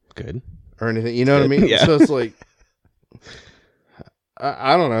stink, good, or anything. You know what I mean? Yeah. So it's like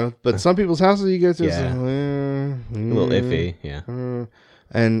I don't know, but some people's houses you go to, it's like, a little iffy,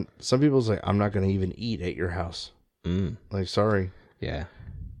 and some people's like, I'm not gonna even eat at your house. Like, sorry. Yeah.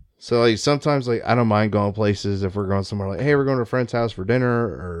 So like sometimes like I don't mind going places if we're going somewhere like, hey, we're going to a friend's house for dinner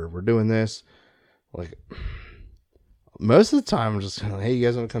or we're doing this. Like most of the time I'm just kind of like, hey, you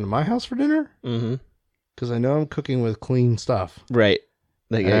guys want to come to my house for dinner? Mm-hmm. Because I know I'm cooking with clean stuff. Right.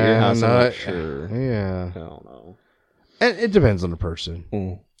 Like at your house, I'm not sure. Yeah. I don't know. And it depends on the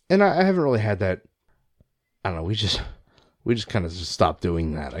person. And I haven't really had that. I don't know. We just kind of just stopped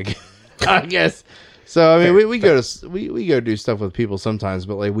doing that. I guess. So I mean, we go do stuff with people sometimes,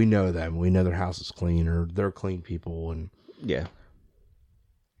 but like we know them, we know their house is clean or they're clean people, and Yeah.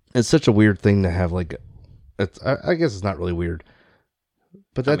 it's such a weird thing to have. Like, I guess it's not really weird,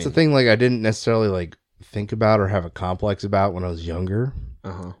 but that's the thing. Like, I didn't necessarily like think about or have a complex about when I was younger.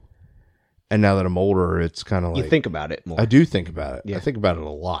 And now that I'm older, it's kind of like You think about it more. I do think about it. Yeah. I think about it a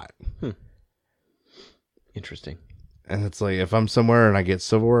lot. Interesting. And it's like if I'm somewhere and I get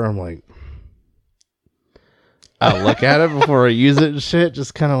silverware, I'm like, I'll look at it before I use it and shit.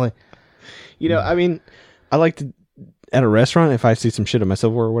 Just kind of like, You know, I mean, I like to at a restaurant if I see some shit on my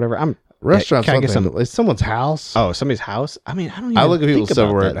silverware or whatever. restaurants. Can I get Something, some? but like someone's house. Oh, somebody's house. I mean, I don't. Even I look at people's think about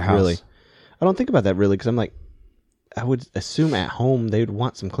silverware that at the house. Really, I don't think about that really because I'm like, I would assume at home they would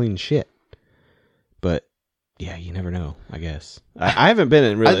want some clean shit, but yeah, you never know. I guess I haven't been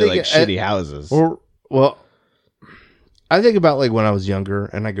in really like shitty houses. Well, I think about like when I was younger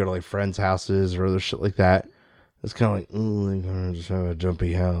and I go to like friends' houses or other shit like that. It's kind of like, I just have a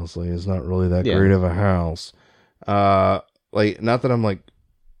jumpy house. Like it's not really that great of a house. Like not that I'm like,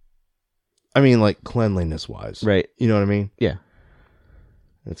 I mean like cleanliness wise, Right? You know what I mean? Yeah.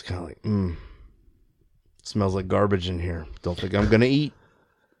 It's kind of like, it smells like garbage in here. Don't think I'm gonna eat.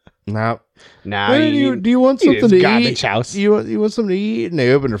 No. Now Do you want something to garbage eat? house. You want something to eat? And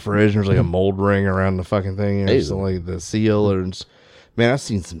they open the fridge and there's like a mold ring around the fucking thing. And it's like the seal. And man, I've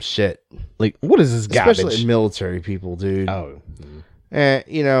seen some shit. Like, what is this garbage? Especially military people, dude. Oh. And,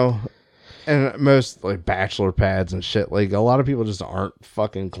 you know, and most like bachelor pads and shit. Like a lot of people just aren't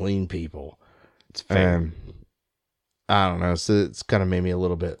fucking clean people. It's fair. And I don't know. So it's kind of made me a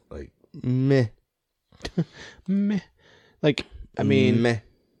little bit like meh. Meh. Like, I mean, meh.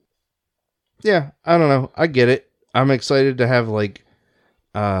 Yeah, I don't know. I get it. I'm excited to have like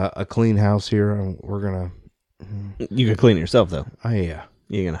a clean house here, and we're gonna. you can clean it yourself though. Oh yeah.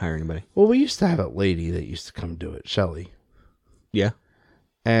 You ain't gonna hire anybody. Well, we used to have a lady that used to come do it, Shelly, Yeah.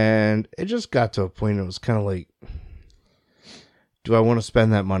 and it just got to a point. It was kind of like, do I want to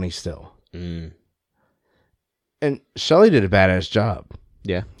spend that money still? And Shelly did a badass job.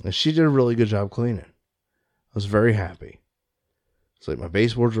 Yeah. And she did a really good job cleaning. I was very happy. It's like my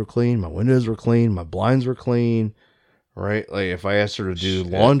baseboards were clean, my windows were clean, my blinds were clean, right? Like if I asked her to do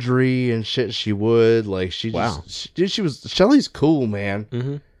laundry and shit, she would. Like she Shelly's cool, man.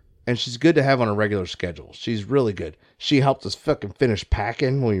 Mm-hmm. And she's good to have on a regular schedule. She's really good. She helped us fucking finish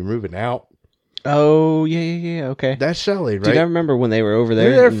packing when we were moving out. Oh, yeah. Okay. That's Shelly, right? Dude, I remember when they were over there.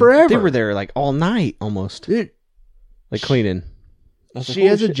 They were there forever. They were there like all night almost. Dude, like cleaning. She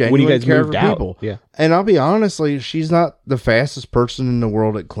has a genuine care for people. Yeah. And I'll be honest, like, she's not the fastest person in the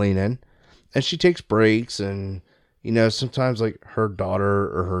world at cleaning. And she takes breaks and, you know, sometimes like her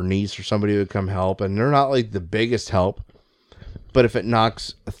daughter or her niece or somebody would come help. And they're not like the biggest help. But if it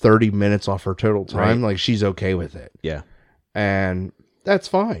knocks 30 minutes off her total time, like she's okay with it. Yeah. And that's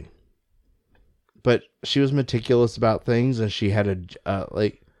fine. But she was meticulous about things and she had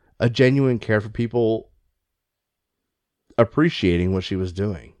a genuine care for people, appreciating what she was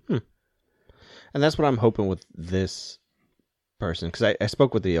doing. And that's what I'm hoping with this person. Because I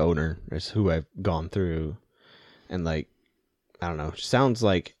spoke with the owner, is who I've gone through. And like, I don't know. Sounds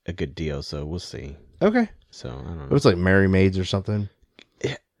like a good deal. So we'll see. Okay. So I don't know. It was like Mary Maids or something.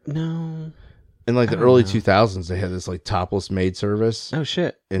 No. In like the early 2000s, they had this like topless maid service. Oh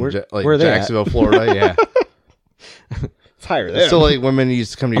shit. In Where where they Jacksonville, Florida. Yeah. It's higher there. So like women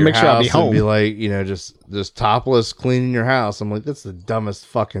used to come to your make sure I'll be house and home. be like, you know, just topless cleaning your house. I'm like, that's the dumbest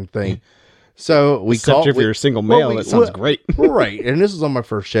fucking thing. So we Except if you're a single male, that sounds great. Right. And this was on my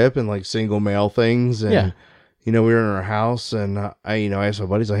first ship and like single male things. And, you know, we were in our house and I asked my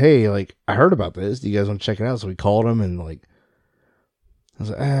buddies like, hey, like I heard about this. Do you guys want to check it out? So we called them and like, I was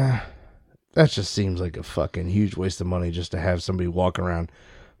like, that just seems like a fucking huge waste of money just to have somebody walk around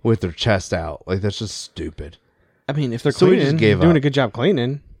with their chest out. Like that's just stupid. I mean, if they're So we cleaning, just gave doing up. a good job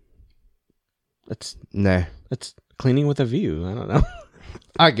cleaning, that's cleaning with a view. I don't know.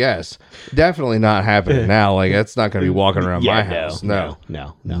 I guess. Definitely not happening now. Like that's not going to be walking around my house. No.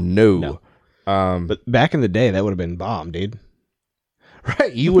 But back in the day, that would have been bomb, dude.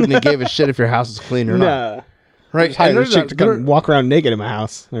 Right. You wouldn't have gave a shit if your house is clean or not. Right. And there's chick to come walk around naked in my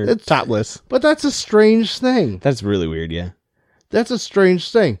house or topless. But that's a strange thing. That's really weird. Yeah, that's a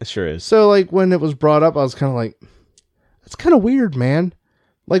strange thing. It sure is. So like when it was brought up, I was kind of like, that's kind of weird, man.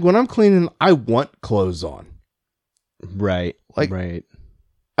 Like when I'm cleaning, I want clothes on. Right. Like, right.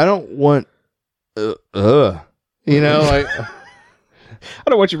 I don't want, you know, like, I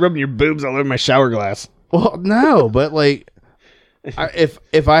don't want you rubbing your boobs all over my shower glass. Well, no, but like,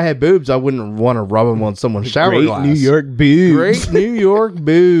 if I had boobs, I wouldn't want to rub them on someone's shower glass. New York boobs. Great New York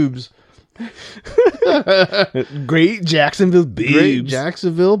boobs. Great Jacksonville boobs. Great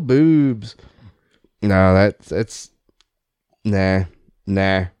Jacksonville boobs. No, that's nah.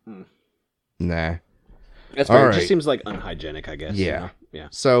 That's All fair. It right. just seems like unhygienic, I guess. Yeah. You know? Yeah.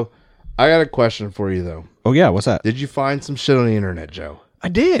 So, I got a question for you though. Oh yeah, what's that? Did you find some shit on the internet, Joe? I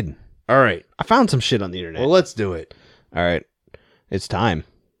did. All right. I found some shit on the internet. Well, let's do it. All right. It's time.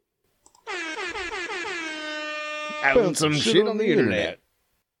 Found some shit on the internet.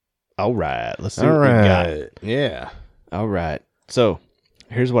 All right. Let's see All what we got. right. Yeah. All right. So,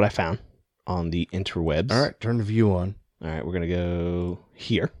 here's what I found on the interwebs. All right. Turn the view on. All right. We're going to go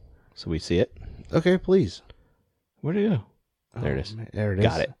here so we see it. Okay, please. Where'd it go? There it is. There it is.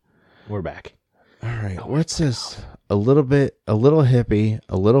 Got it. We're back. All right. What's this? A little hippie,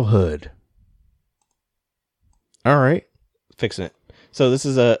 a little hood. All right. Fixing it. So this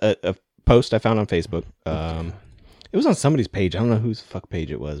is a post I found on Facebook. It was on somebody's page. I don't know whose fuck page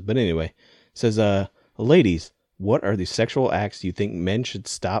it was, but anyway, it says, ladies, what are the sexual acts you think men should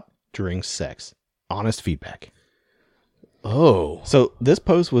stop during sex? Honest feedback. Oh. So this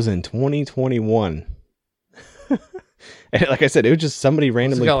post was in 2021. And like I said, it was just somebody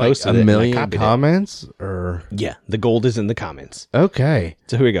randomly posted like it. a and I million copied it. comments or Yeah, the gold is in the comments. okay.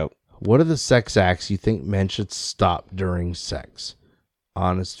 So here we go. What are the sex acts you think men should stop during sex?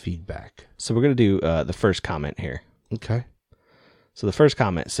 Honest feedback. So we're going to do the first comment here. Okay. So the first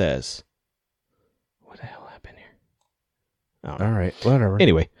comment says, what the hell happened here? I don't know. All right. Whatever.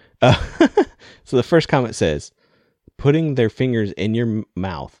 Anyway, so the first comment says, putting their fingers in your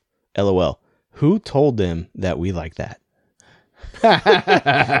mouth. LOL. Who told them that we like that?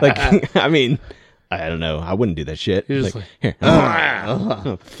 Like, I mean, I don't know. I wouldn't do that shit. You're just Here.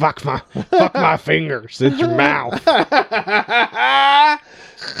 Fuck my fingers. It's your mouth.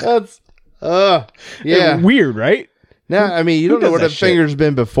 That's yeah. Weird, right? Now, I mean, you Who don't know does where that the shit? finger's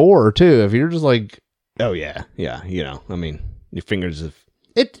been before, too. If you're just like Oh yeah. Yeah. You know, I mean, your fingers have,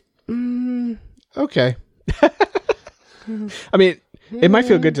 it. Okay. I mean, it might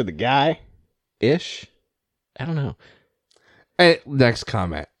feel good to the guy ish. I don't know. Hey, next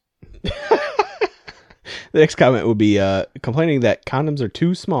comment. The next comment would be complaining that condoms are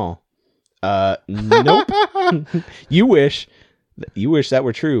too small. Nope. You wish that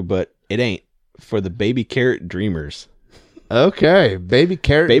were true, but it ain't. For the baby carrot dreamers. Okay, baby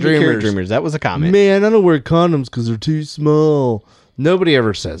carrot dreamers. That was a comment. Man, I don't wear condoms because they're too small. Nobody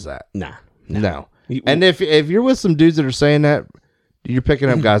ever says that. Nah. No. And if you're with some dudes that are saying that, you're picking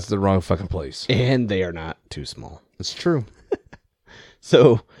up guys at the wrong fucking place. And they are not too small. It's true.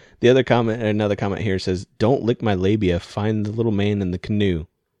 So another comment here says, "Don't lick my labia. Find the little man in the canoe."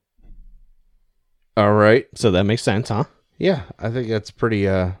 All right. So that makes sense, huh? Yeah, I think that's pretty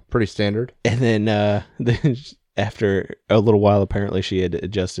standard. And then after a little while, apparently she had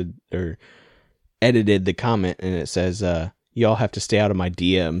adjusted or edited the comment, and it says, "Y'all have to stay out of my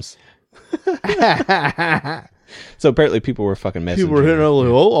DMs." So apparently people were fucking messaging. People were hitting out like,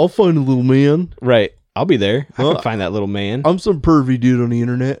 "Oh, I'll find a little man. Right. I'll be there. I can find that little man. I'm some pervy dude on the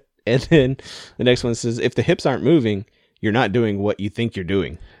internet." And then the next one says, "If the hips aren't moving, you're not doing what you think you're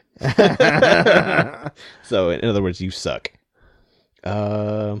doing." So in other words, you suck.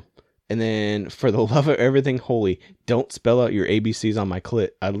 And then, for the love of everything holy, don't spell out your ABCs on my clit.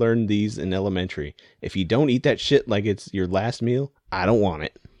 I learned these in elementary. If you don't eat that shit like it's your last meal, I don't want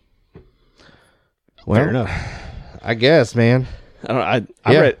it. Well, Fair enough. I guess, man. I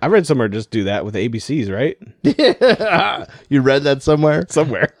read somewhere just do that with ABCs, right? You read that somewhere?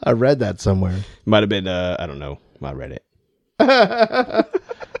 Somewhere. I read that somewhere. Might have been, I don't know. I read it.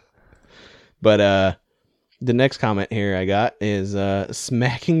 But the next comment here I got is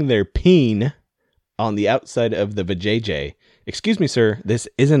smacking their peen on the outside of the vajayjay. Excuse me, sir. This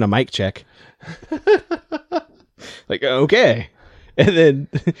isn't a mic check. Like, okay. And then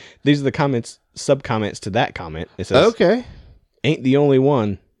these are the sub-comments to that comment. It says, Okay. ain't the only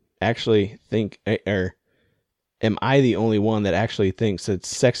one actually think, or am I the only one that actually thinks it's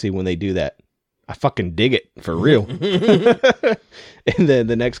sexy when they do that? I fucking dig it, for real. And then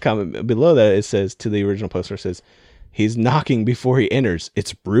the next comment below that, it says, to the original poster, says, he's knocking before he enters.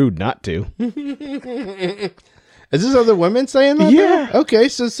 It's rude not to. Is this other women saying that? Yeah. Though? Okay,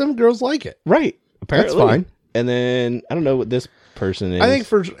 so some girls like it. Right. Apparently. That's fine. And then, I don't know what this person is. I think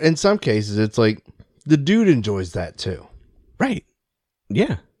in some cases, it's like the dude enjoys that too. Right.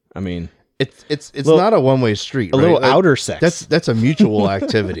 Yeah. I mean, It's not a one-way street. a right? little Like, outer sex. That's a mutual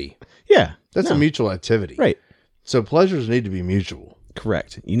activity. Yeah. That's No. a mutual activity. Right. So pleasures need to be mutual.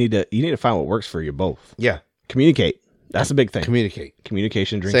 Correct. You need to find what works for you both. Yeah. Communicate. That's a big thing. Communicate.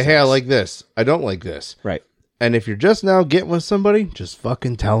 Communication drinks. Say, hey, I like this. I don't like this. Right. And if you're just now getting with somebody, just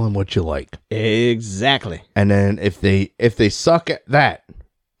fucking tell them what you like. Exactly. And then if they suck at that,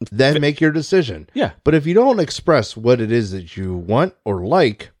 then make your decision. Yeah. But if you don't express what it is that you want or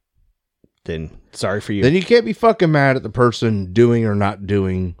like, then sorry for you. then you can't be fucking mad at the person doing or not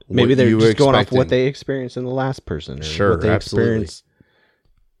doing. Maybe what they're you just going off expecting. what they experienced in the last person. Or Sure, what they absolutely. experienced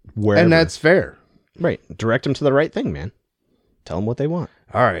wherever. And that's fair. right. Direct them to the right thing, man. Tell them what they want.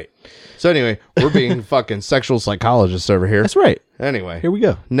 All right. So anyway, we're being fucking sexual psychologists over here. That's right. Anyway, Here we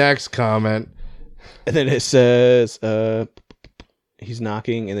go. next comment. And then it says, he's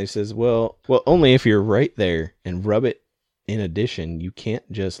knocking, and it says, well, only if you're right there and rub it. In addition, you can't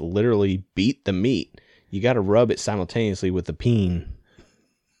just literally beat the meat. You got to rub it simultaneously with the peen.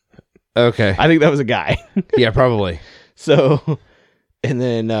 Okay. I think that was a guy. Yeah, probably. So, and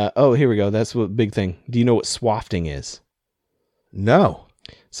then, here we go. That's what big thing. Do you know what swafting is? No.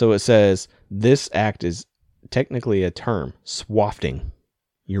 So it says, this act is technically a term, swafting.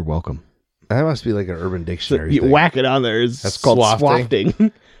 You're welcome. That must be like an Urban So Dictionary you thing. whack it on there. It's That's called swafting.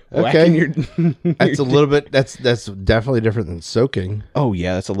 swafting. Okay. Whacking That's a little bit. That's definitely different than soaking. Oh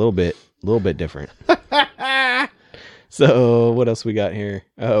yeah, that's a little bit different. So what else we got here?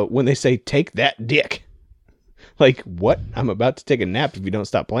 When they say take that dick, like what? I'm about to take a nap if you don't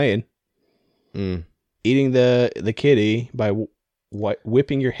stop playing. Eating the kitty by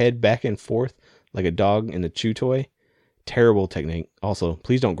whipping your head back and forth like a dog in a chew toy. Terrible technique. Also,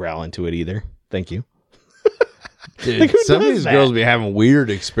 please don't growl into it either. Thank you. Dude, Like, who some of does these that? girls be having weird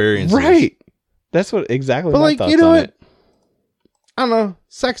experiences. Right. That's what exactly. But my like, thoughts you know on what? it. I don't know.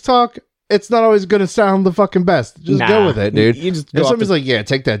 Sex talk. It's not always going to sound the fucking best. Just Nah. go with it, dude. You just if go off somebody's the- like, yeah,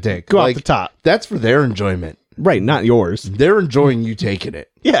 take that dick. Go like, off the top. That's for their enjoyment. Right, not yours. They're enjoying you taking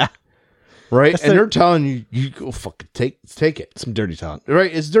it. Yeah. Right? That's And the- they're telling you, you go fucking take it. Some dirty talk.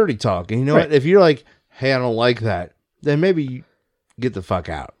 Right? It's dirty talk. And you know Right. what? If you're like, hey, I don't like that, then maybe you get the fuck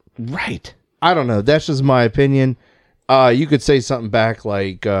out. Right. I don't know. That's just my opinion. You could say something back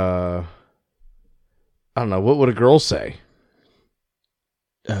like, I don't know. What would a girl say?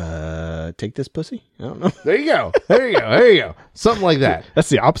 Take this pussy? I don't know. There you go. There you go. There you go. Something like that. That's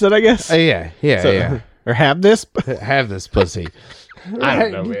the opposite, I guess. Yeah. So- Yeah. Or have this? Have this pussy. I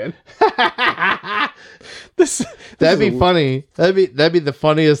don't know, man. this That'd is be a- funny. That'd be the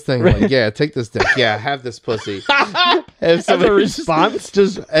funniest thing. Like, yeah, take this dick. Yeah, have this pussy. And As a somebody response?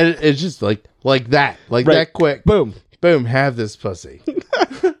 just and it's just like that, Right. that quick. Boom. Boom. Have this pussy. Take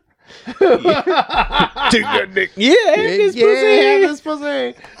that dick. Yeah, have this Yeah, pussy. have this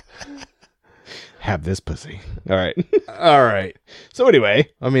pussy. Have this pussy. All right. All right. So anyway,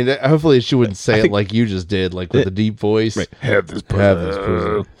 I mean, hopefully she wouldn't say it think- like you just did, like with a deep voice. Right. Have this pussy. Have this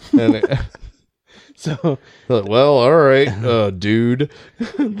pussy. And it- So like, well, all right, dude.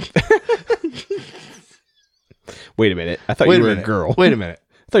 wait a minute. I thought Wait you a were minute. a girl. Wait a minute.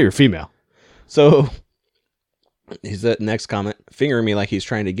 I thought you were female. So he's that next comment, fingering me like he's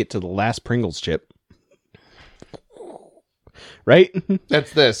trying to get to the last Pringles chip. Right?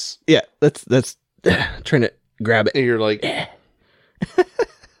 That's this. Yeah, that's trying to grab it. And you're like,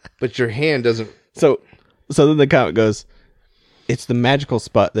 but your hand doesn't. So then the comment goes, it's the magical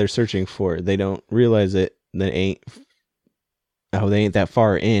spot they're searching for. They don't realize it. They ain't that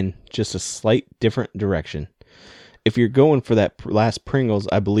far in, just a slight different direction. If you're going for that last Pringles,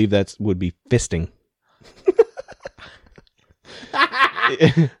 I believe that would be fisting.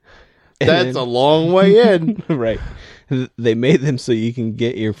 That's a long way in. Right. They made them so you can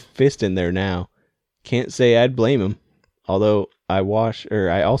get your fist in there now. Can't say I'd blame them. Although I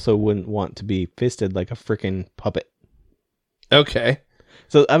also wouldn't want to be fisted like a freaking puppet. Okay.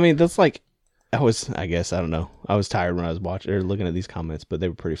 So, I mean, that's like, I don't know. I was tired when I was watching or looking at these comments, but they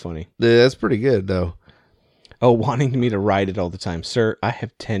were pretty funny. Yeah, that's pretty good, though. Oh, wanting me to ride it all the time. Sir, I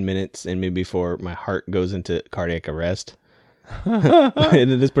have 10 minutes in me before my heart goes into cardiac arrest. And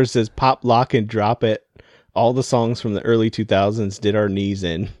then this person says, pop, lock, and drop it. All the songs from the early 2000s did our knees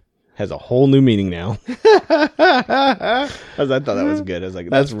in. Has a whole new meaning now. I thought that was good. I was like,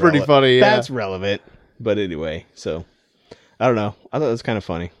 That's pretty funny, yeah. That's relevant. But anyway, so I don't know. I thought it was kind of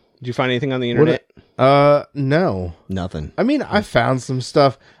funny. Did you find anything on the internet? No. Nothing. I mean, I found some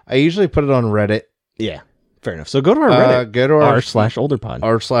stuff. I usually put it on Reddit. Yeah, fair enough. So go to our Reddit. Go to our r/olderpod.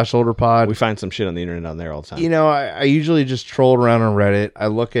 r/olderpod. We find some shit on the internet on there all the time. You know, I usually just troll around on Reddit. I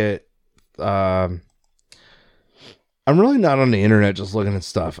look at, I'm really not on the internet just looking at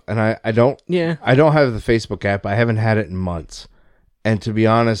stuff. And I don't Yeah. have the Facebook app. I haven't had it in months. And to be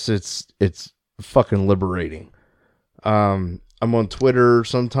honest, it's fucking liberating. I'm on Twitter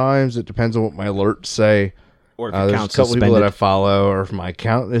sometimes. It depends on what my alerts say. Or if There's a account's couple people suspended. that I follow, or if my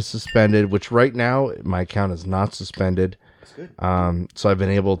account is suspended, which right now my account is not suspended. That's good. So I've been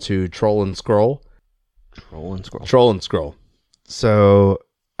able to troll and scroll. Troll and scroll. So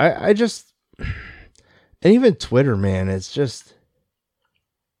I just, and even Twitter, man, it's just,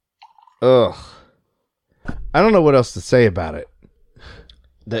 ugh. I don't know what else to say about it.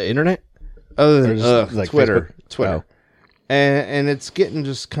 The internet? Other than Or just, like, Twitter. Facebook? Twitter. Oh. And it's getting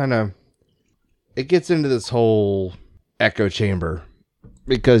just kind of, it gets into this whole echo chamber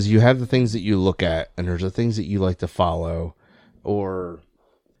because you have the things that you look at and there's the things that you like to follow or,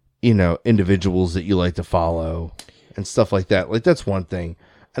 you know, individuals that you like to follow and stuff like that. Like, that's one thing.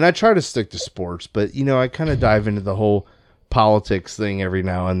 And I try to stick to sports, but, you know, I kind of dive into the whole politics thing every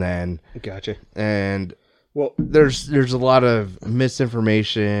now and then. Gotcha. And well, there's a lot of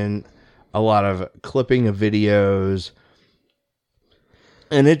misinformation, a lot of clipping of videos.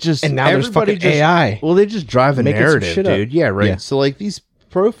 And it just, And now there's everybody fucking AI. Well, they just drive a Making some narrative, shit up. dude. Yeah, right. Yeah. So like these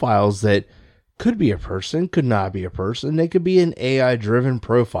profiles that could be a person, could not be a person. They could be an AI driven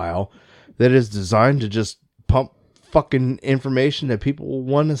profile that is designed to just pump fucking information that people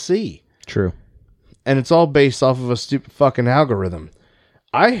want to see. True. And it's all based off of a stupid fucking algorithm.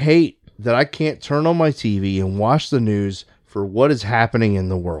 I hate that I can't turn on my TV and watch the news for what is happening in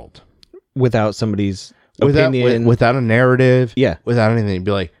the world. Without somebody's Without opinion. without a narrative. Yeah. Without anything.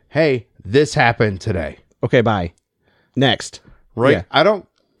 Be like, hey, this happened today. Okay, bye. Next. Right? Yeah. I don't,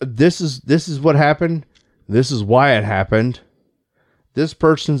 this is what happened. This is why it happened. This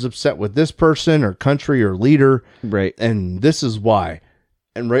person's upset with this person or country or leader. Right. And this is why.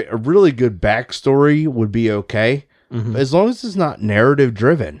 And right, a really good backstory would be okay. Mhm. As long as it's not narrative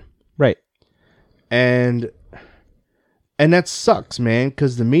driven. Right. And that sucks, man,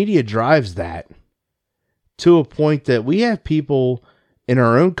 because the media drives that to a point that we have people in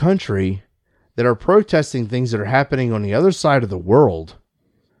our own country that are protesting things that are happening on the other side of the world.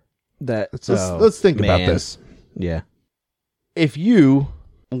 Let's think about this. Yeah. If you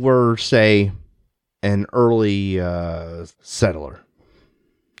were, say, an early settler,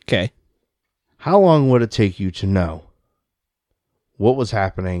 Okay. how long would it take you to know what was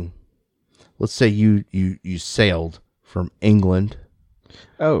happening? Let's say you sailed from England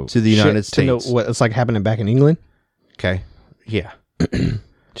Oh, to the United To know States. what it's like happening back in England. Okay. Yeah.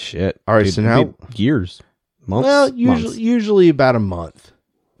 Shit. All right, Dude, so now- it'd be years, months. Well, months. usually about a month.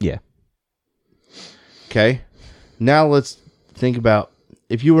 Yeah. Okay. Now let's think about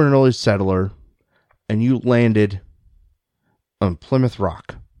if you were an early settler and you landed on Plymouth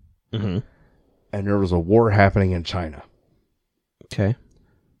Rock Mm-hmm. and there was a war happening in China. Okay.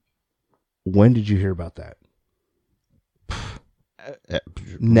 When did you hear about that?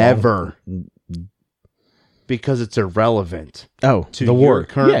 Never. Because it's irrelevant. Oh, To the your war.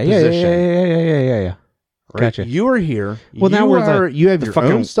 current yeah, position. Yeah. Right? Gotcha. You are here. Well, now we're you have the your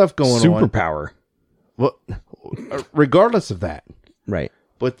fucking own stuff going on. superpower. Well, regardless of that. Right.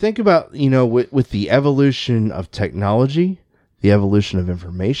 But think about, with the evolution of technology, the evolution of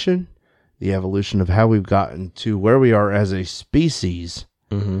information, the evolution of how we've gotten to where we are as a species,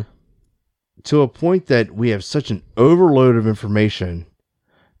 Mm-hmm. to a point that we have such an overload of information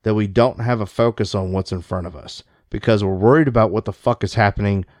that we don't have a focus on what's in front of us because we're worried about what the fuck is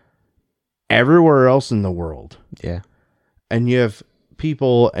happening everywhere else in the world. Yeah. And you have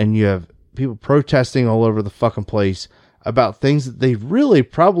people protesting all over the fucking place about things that they really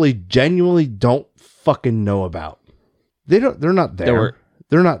probably genuinely don't fucking know about. They're not there.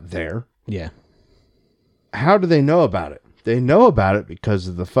 They're not there. Yeah. How do they know about it? They know about it because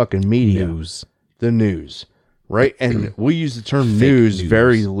of the fucking media. News. The news. Right? And we use the term Fake news news.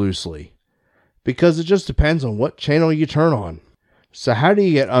 very loosely because it just depends on what channel you turn on. So how do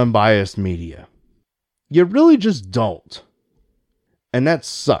you get unbiased media? You really just don't. And that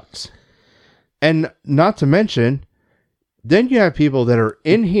sucks. And not to mention, then you have people that are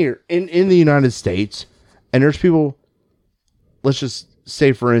in here, in the United States, and there's people, let's just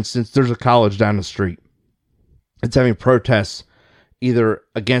say, for instance, there's a college down the street. It's having protests either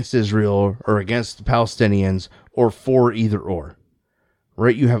against Israel or against the Palestinians or for either or.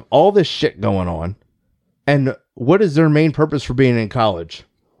 Right? You have all this shit going on. And what is their main purpose for being in college?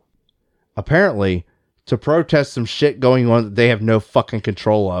 Apparently, to protest some shit going on that they have no fucking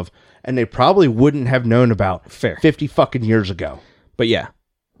control of, and they probably wouldn't have known about Fair. 50 fucking years ago. But yeah,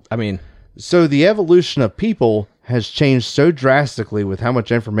 I mean, So the evolution of people has changed so drastically with how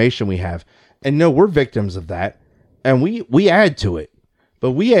much information we have. And no, we're victims of that. And we add to it.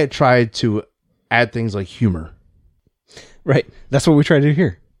 But we had tried to add things like humor. right. That's what we try to do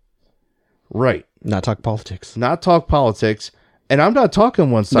here. Right. Not talk politics. Not talk politics. And I'm not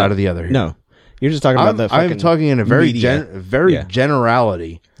talking one side or the other here. No. You're just talking about the fucking I'm talking in a very media. Yeah.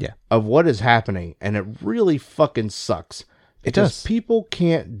 generality Yeah. of what is happening, and it really fucking sucks. It Because does. people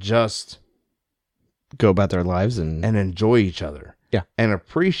can't just Go about their lives and enjoy each other. Yeah. And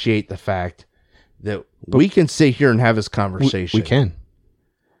appreciate the fact that we can sit here and have this conversation. we can.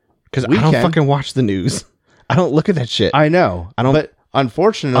 Because We I don't can. fucking watch the news. I don't look at that shit. I know. I don't- But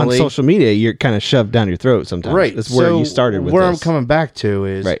unfortunately, on social media, you're kind of shoved down your throat sometimes. right. That's where so you started with where this. I'm coming back to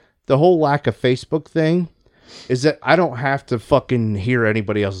is Right. the whole lack of Facebook thing is that I don't have to fucking hear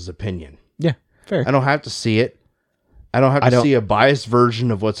anybody else's opinion. Yeah, fair. I don't have to see it. I don't have to see a biased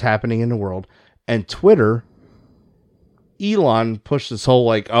version of what's happening in the world. And Twitter, Elon pushed this whole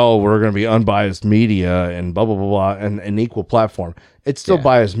like, oh, we're going to be unbiased media and blah, blah, blah, blah, and an equal platform. It's still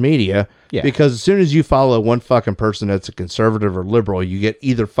biased media because as soon as you follow one fucking person that's a conservative or liberal, you get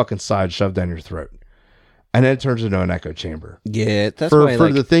either fucking side shoved down your throat. And then it turns into an echo chamber. Yeah, that's For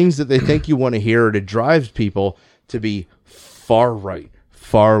why the things that they think you want to hear, it drives people to be far right,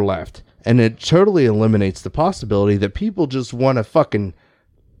 far left. And it totally eliminates the possibility that people just want to fucking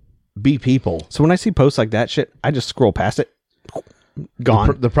be people. So when I see posts like that shit, I just scroll past it.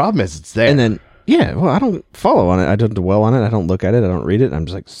 Gone. The problem is it's there. And then, I don't follow on it. I don't dwell on it. I don't look at it. I don't read it. I'm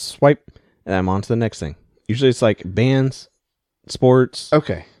just like, swipe, and I'm on to the next thing. Usually it's like bands, sports,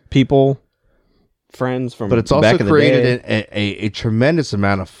 okay. people, friends from But it's back also in the day. created a tremendous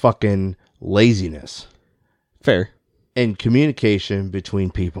amount of fucking laziness Fair. in communication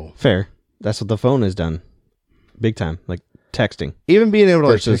between people. Fair. That's what the phone has done. Big time. Like texting. Even being able to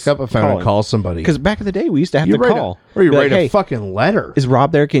like, Versus pick up a phone calling. and call somebody. Because back in the day, we used to have You to write call. or you Be write like, a hey, fucking letter. is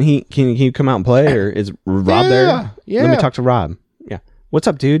Rob there? Can he come out and play? Or is Rob there? yeah. Let me talk to Rob. Yeah. What's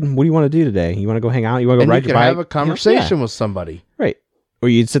up, dude? What do you want to do today? You want to go hang out? You want to go And ride you your can bike? have a conversation Yeah. with somebody. Right. Or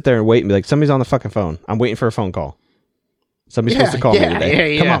you'd sit there and wait and be like, somebody's on the fucking phone. I'm waiting for a phone call. Somebody's supposed to call me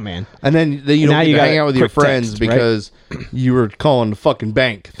today. Come on, man. And then you Now don't you get to hang got out with your quick friends text, right? because you were calling the fucking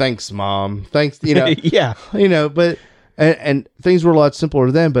bank. Thanks, Mom. Thanks, Yeah. but and things were a lot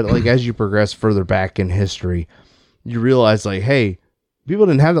simpler then, but like as you progress further back in history, you realize like, hey, people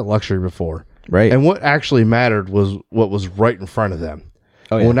didn't have that luxury before. Right. And what actually mattered was what was right in front of them.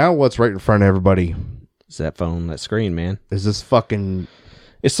 Oh, yeah. Well, now what's right in front of everybody It's that phone, that screen, man. is this fucking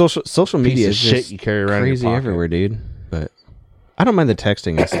It's social media of is shit just you carry around in your crazy pocket. everywhere, dude. But I don't mind the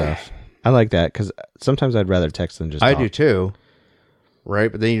texting and stuff. I like that because sometimes I'd rather text than just I talk. do too.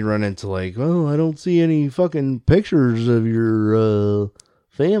 Right? But then you run into like, oh, I don't see any fucking pictures of your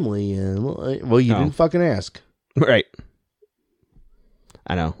family. And well, you Oh. didn't fucking ask. Right.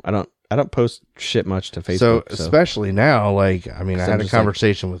 I know. I don't post shit much to Facebook. So especially now, like, I mean, I I'm had a just like-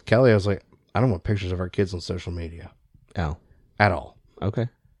 conversation with Kelly. I was like, I don't want pictures of our kids on social media Oh, at all. okay.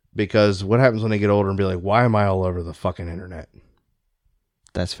 Because what happens when they get older and be like, why am I all over the fucking internet?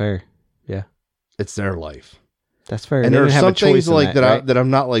 That's fair. Yeah, It's their life. that's fair. And They there are didn't have some a choice things in like that right? that I'm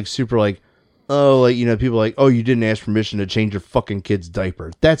not like super like, oh, like, people like, oh, you didn't ask permission to change your fucking kid's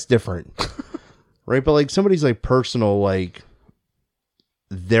diaper. That's different. Right? But like somebody's like personal, like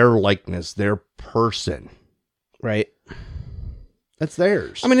their likeness, their person. Right. That's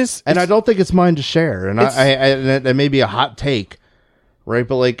theirs. I mean, I don't think it's mine to share. And that may be a hot take, right?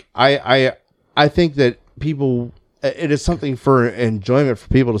 But like, I think that people, it is something for enjoyment for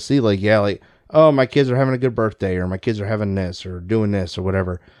people to see. Like, yeah, like, oh, my kids are having a good birthday, or my kids are having this, or doing this, or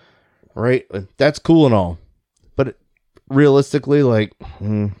whatever, right? Like, that's cool and all, but realistically, like,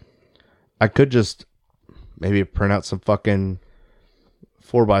 I could just maybe print out some fucking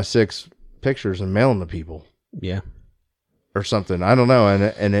 4x6 pictures and mail them to people. Yeah. Or something. I don't know.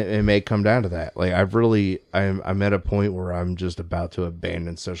 And it may come down to that. Like I'm at a point where I'm just about to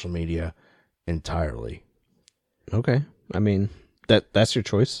abandon social media entirely. Okay. I mean, that's your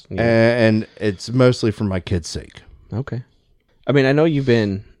choice. Yeah. And it's mostly for my kids' sake. Okay. I mean, I know you've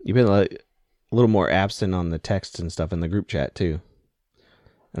been like a little more absent on the texts and stuff in the group chat too.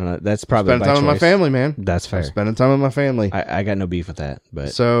 That's probably Spending by time with my choice. family, man. That's fair. I'm spending time with my family. I got no beef with that,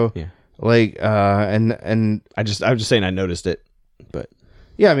 but So yeah. like and I was just saying I noticed it, but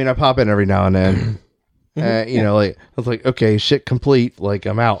yeah, I mean I pop in every now and then. Like I was like, okay, shit complete, like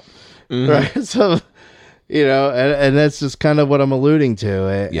I'm out. Right. So and that's just kind of what I'm alluding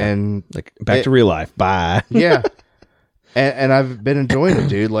to. Yeah. And like back to real life. Bye. yeah. And I've been enjoying it,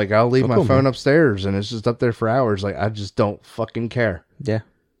 dude. Like I'll leave my cool, phone man. upstairs and it's just up there for hours. Like I just don't fucking care. Yeah.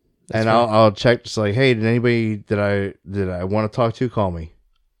 And I'll check just like, hey, did anybody that I want to talk to call me?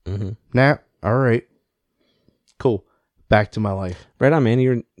 Mm-hmm. Nah. All right. Cool. back to my life. Right on, man.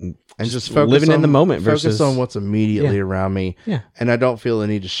 You're And just living in the moment focus versus on what's immediately around me. Yeah. And I don't feel the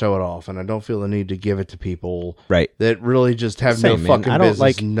need to show it off, and I don't feel the need to give it to people right. that really just have Same, no man. fucking I don't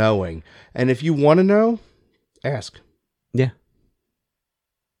business knowing. And if you want to know, ask. Yeah.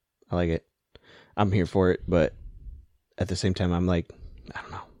 I like it. I'm here for it, but at the same time, I'm like, I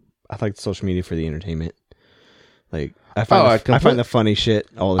don't know. I like social media for the entertainment. Like, I find the funny shit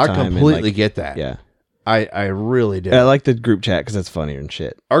all the time. I completely and like, get that. Yeah. I really do. I like the group chat because it's funnier and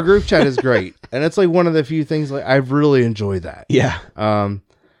shit. Our group chat is great. And it's like one of the few things like I really enjoy that. Yeah. And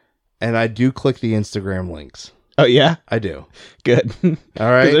I do click the Instagram links. Oh, yeah? I do. Good. All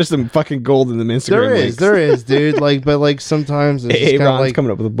right. There's some fucking gold in them Instagram links. There is, dude. But sometimes it's Hey, just Ron's like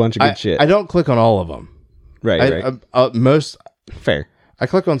coming up with a bunch of good shit. I don't click on all of them. Right. Fair. I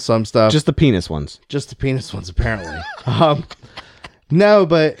click on some stuff. Just the penis ones. Just the penis ones, apparently. No,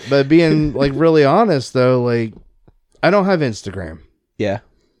 but being like really honest though, like I don't have Instagram. Yeah.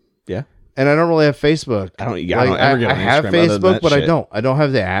 Yeah. And I don't really have Facebook. I don't ever get on I have Instagram other than Facebook, that but shit. I don't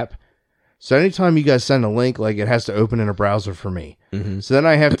have the app. So anytime you guys send a link, like it has to open in a browser for me. Mm-hmm. So then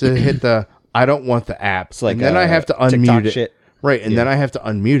I have to hit the I don't want the app. It's like and then I have to TikTok unmute it. shit. Right. And then I have to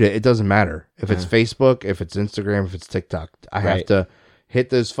unmute it. It doesn't matter if it's Facebook, if it's Instagram, if it's TikTok. I have to hit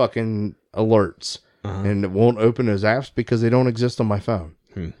those fucking alerts. And it won't open those apps because they don't exist on my phone.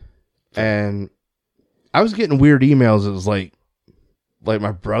 And I was getting weird emails. It was like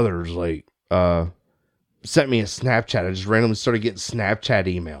my brother's sent me a Snapchat. I just randomly started getting Snapchat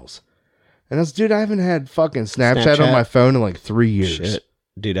emails. And I was, dude, I haven't had fucking Snapchat on my phone in like 3 years. Shit.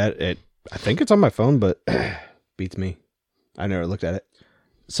 Dude, I think it's on my phone, but beats me. I never looked at it.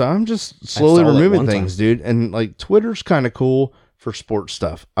 So I'm just slowly saw it removing one things, time. dude. And like Twitter's kind of cool for sports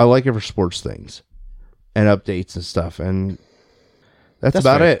stuff. I like it for sports things and updates and stuff. And that's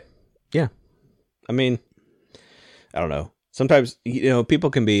about fair. it. Yeah. I mean, I don't know. Sometimes, people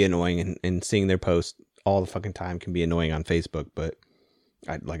can be annoying and seeing their posts all the fucking time can be annoying on Facebook, but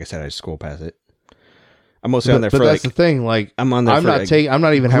like I said, I just scroll past it. I'm mostly on there But for that's the thing. Like I'm on there I'm for, not I'm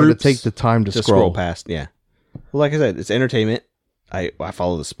not even having to groups take the time to to scroll. scroll past. Yeah. Well, like I said, it's entertainment. I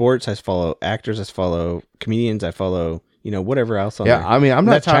follow the sports. I follow actors. I follow comedians. I follow, whatever else on there. Yeah, I mean, I'm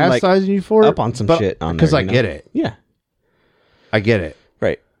not That's how I'm, like, chastising you for it. up on some shit on there. Because I get it. Yeah. I get it.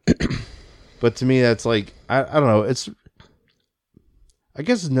 Right. But to me, that's like, I don't know. I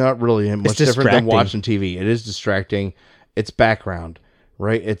guess it's not really much different than distracting. watching TV. It is distracting. It's background,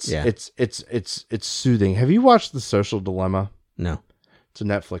 right? It's soothing. Have you watched The Social Dilemma? No. It's a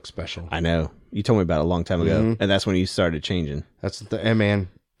Netflix special. I know. You told me about it a long time ago, and that's when you started changing. That's the man.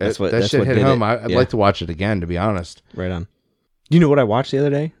 That's that that's shit what hit did home. it. I'd Yeah. like to watch it again, to be honest. Right on. You know what I watched the other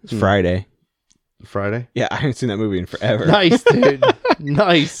day? It's Friday. Friday. Yeah, I haven't seen that movie in forever. Nice, dude.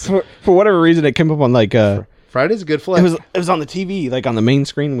 Nice. For whatever reason, it came up on like Friday's a good flick. it was on the TV, like on the main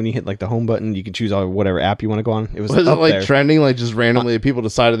screen when you hit like the home button, you can choose whatever app you want to go on. It was Was up it like there. trending? Like just randomly, people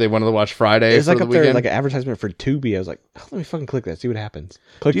decided they wanted to watch Friday. It was for like the up there, weekend? like an advertisement for Tubi. I was like, oh, let me fucking click that, see what happens.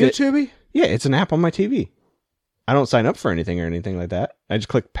 Clicked Do you it. have Tubi? Yeah, it's an app on my TV. I don't sign up for anything or anything like that. I just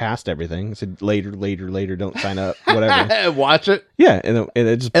click past everything. It said later, don't sign up, whatever. Watch it. Yeah, and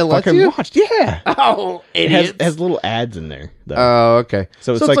it just It lets fucking you? watched. Yeah, Oh, it has little ads in there. Though. Oh, okay.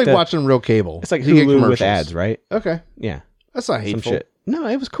 So So it's it's like like watching real cable. it's like You get Hulu with commercials. ads, right? Okay, Yeah, that's not some hateful. shit. No,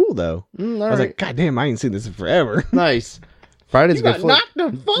 it was cool though. All I was right. like, God damn, I ain't seen this in forever. Nice. Friday's a good flick.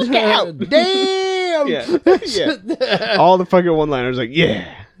 the fuck out. Damn. Yeah, yeah. All the fucking one-liners, like,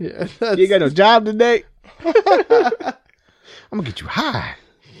 yeah, Yeah, you ain't got no job today. I'm gonna get you high.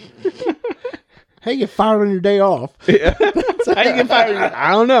 How you get fired on your day off? Yeah. How you get fired?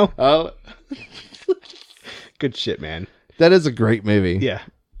 I don't know. Oh, Good shit, man. that is a great movie. Yeah.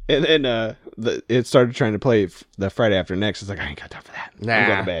 And then it started trying to play the Friday after next. It's like, I ain't got time for that. I'm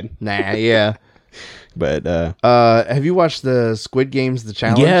going to bed. Nah, yeah. But Have you watched the Squid Games, the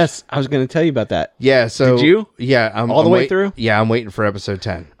challenge? yes, I was going to tell you about that. Yeah. So Did you? Yeah. All the way through? Yeah, I'm waiting for episode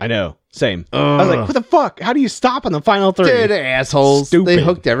 10. I know. Same. I was like, what the fuck? How do you stop on the final 3? Dude, assholes. Stupid. They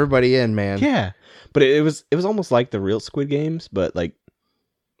hooked everybody in, man. Yeah. But it was almost like the real Squid Games, but like,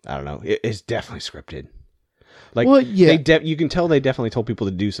 I don't know. It's definitely scripted. Like, Well, yeah. you can tell they definitely told people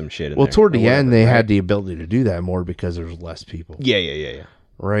to do some shit. Well, there, toward or the end, whatever, they right? had the ability to do that more because there's less people. Yeah.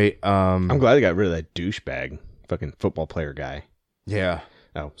 Right? I'm glad they got rid of that douchebag fucking football player guy. Yeah.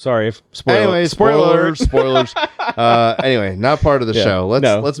 Oh, sorry. Anyway, spoilers. Anyway, not part of the Yeah, show.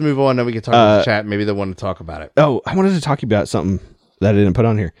 Let's move on. Then we can talk about the chat. Maybe they want to talk about it. Oh, I wanted to talk about something that I didn't put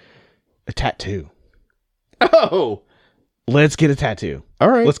on here. A tattoo. Oh, Let's get a tattoo. all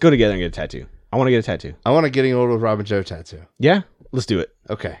right. Let's go together and get a tattoo. I want to get a tattoo. I want to Getting Old with Robin Joe tattoo. Yeah? Let's do it.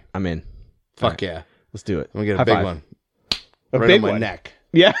 Okay. I'm in. Fuck All right, yeah. Let's do it. I'm gonna get a High big five. one. right big on my one. neck.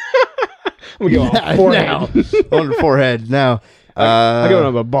 Yeah. I'm going to go on forehead. Now. On the forehead. Now. I'm going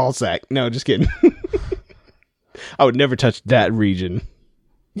on a ball sack. No, just kidding. I would never touch that region.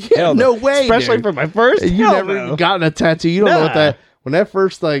 Yeah, no way. Especially dude. for my first. You Hell never no. gotten a tattoo. You don't know what Nah. that. When that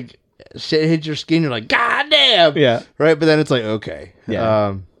first like shit hits your skin, you're like, God damn. Yeah. Right. But then it's like, okay. Yeah.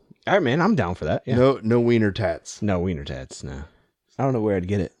 All right, man. I'm down for that. Yeah. No wiener tats. No wiener tats. No. I don't know where I'd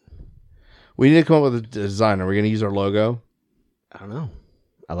get it. We need to come up with a design. Are we going to use our logo? I don't know.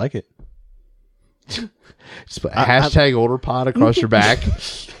 I like it. Just put hashtag older pod across your back.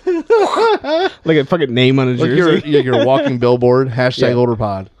 Like a fucking name on a Like jersey. you're a walking billboard. Hashtag Yeah. older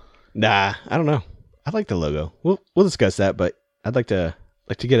pod. Nah, I don't know. I like the logo. We'll discuss that, but I'd like to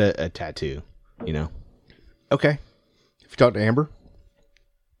get a tattoo. You know, Okay. If you talk to Amber,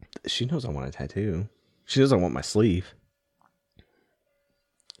 she knows I want a tattoo. She doesn't want my sleeve.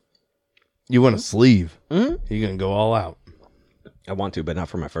 you want a sleeve. Mm-hmm. You're going to go all out. I want to, but not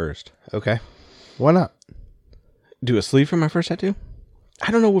for my first. Okay. Why not? Do a sleeve for my first tattoo?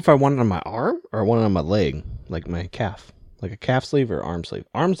 I don't know if I want it on my arm or I want it on my leg, like my calf. Like a calf sleeve or arm sleeve.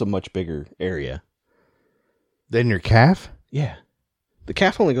 Arm's a much bigger area. Then your calf? Yeah. The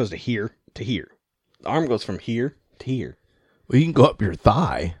calf only goes to here to here. The arm goes from here to here. Well, you can go up your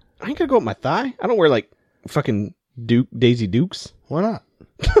thigh. I ain't gonna go up my thigh. I don't wear like fucking Daisy Dukes. Why not?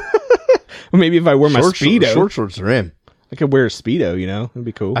 Maybe if I wear my Speedo. Short shorts are in. I could wear a Speedo, you know? It'd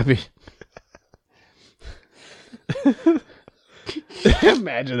be cool. I mean,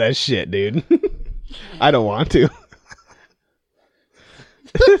 Imagine that shit, dude. I don't want to.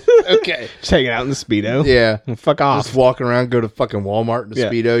 okay. Just hanging out in the Speedo. Yeah. Fuck off. Just walking around, go to fucking Walmart in a Yeah.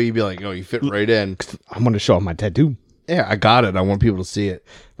 Speedo. You'd be like, oh, you fit right in. I'm gonna show off my tattoo. Yeah, I got it. I want people to see it.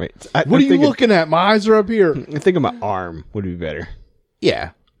 Right. What are you looking at? My eyes are up here. I think my arm would be better.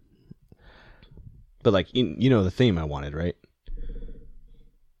 Yeah. But like you know the theme I wanted, right?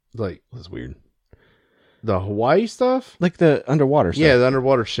 Like That's weird. the Hawaii stuff? Like the underwater stuff. Yeah, the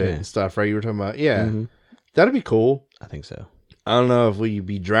underwater shit Yeah. and stuff, right? You were talking about, yeah. Mhm. That'd be cool. I think so. I don't know if we'd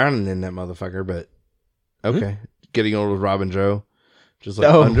be drowning in that motherfucker, but okay. Getting old with Rob and Joe. Just like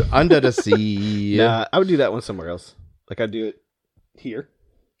Oh. under the sea. Nah, I would do that one somewhere else. Like I'd do it here,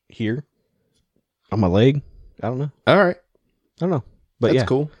 on my leg. I don't know. All right. I don't know. But That's yeah,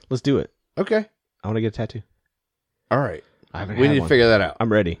 cool. let's do it. Okay. I want to get a tattoo. All right. I haven't We had need to one. figure that out.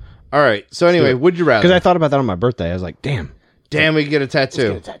 I'm ready. All right. So anyway, do it. would you rather? Because I thought about that on my birthday. I was like, damn. Damn, we can get a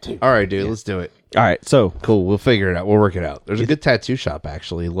tattoo. Let's get a tattoo. All right, dude. Let's do it. All right. So Cool. We'll figure it out. We'll work it out. There's a good tattoo shop,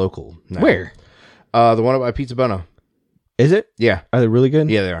 actually, local. now. where The one up by Pizza Bono. is it? Yeah. Are they really good?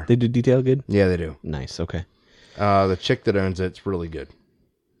 Yeah, they are. They do detail good? Yeah, they do. Nice. Okay. The chick that owns it's really good.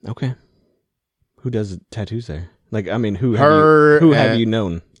 Okay. Who does tattoos there? Like, I mean, who Her have and- you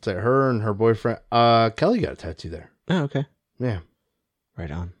known? It's like her and her boyfriend. Kelly got a tattoo there. Oh, okay. Yeah.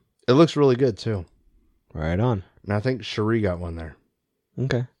 Right on. It looks really good, too. Right on. And I think Cherie got one there.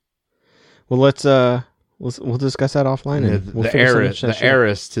 Okay. Well, we'll discuss that offline. Yeah, And we'll the figure some heiress, shit out.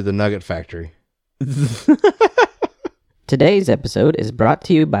 heiress to the Nugget Factory. Today's episode is brought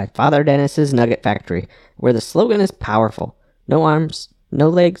to you by Father Dennis's Nugget Factory, where the slogan is powerful. No arms, no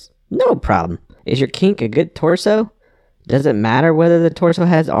legs, no problem. Is your kink a good torso? Does it matter whether the torso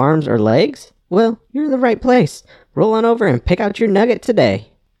has arms or legs? Well, you're in the right place. Roll on over and pick out your nugget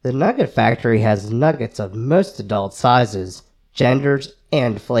today. The Nugget Factory has nuggets of most adult sizes, genders,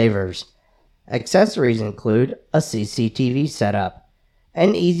 and flavors. Accessories include a CCTV setup,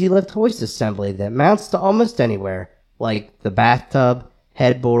 an easy lift hoist assembly that mounts to almost anywhere, like the bathtub,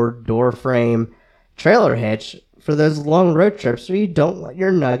 headboard, door frame, trailer hitch for those long road trips where you don't want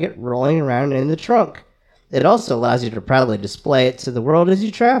your nugget rolling around in the trunk. It also allows you to proudly display it to the world as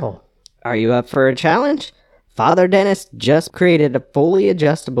you travel. Are you up for a challenge? Father Dennis just created a fully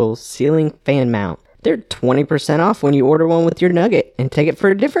adjustable ceiling fan mount. They're 20% off when you order one with your nugget and take it for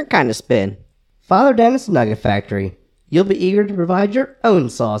a different kind of spin. Father Dennis Nugget Factory. You'll be eager to provide your own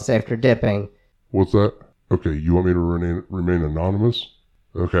sauce after dipping. What's that? Okay, you want me to remain anonymous?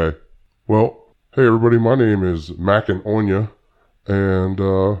 Okay. Well, hey everybody, my name is Mac and Onya, and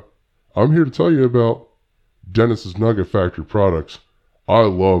I'm here to tell you about Dennis's Nugget Factory products. I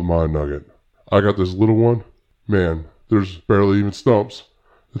love my nugget. I got this little one. Man, there's barely even stumps.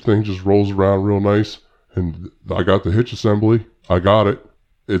 The thing just rolls around real nice, and I got the hitch assembly. I got it.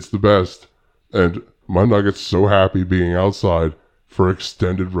 It's the best. And my nugget's so happy being outside for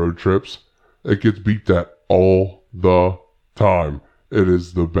extended road trips. It gets beeped at all the time. It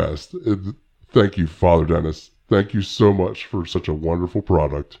is the best. Thank you, Father Dennis. Thank you so much for such a wonderful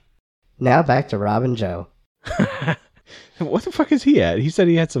product. Now back to Rob and Joe. What the fuck is he at? He said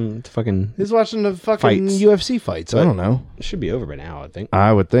he had some fucking. He's watching the fucking Fights. UFC fights. I don't know. It should be over by now, I think.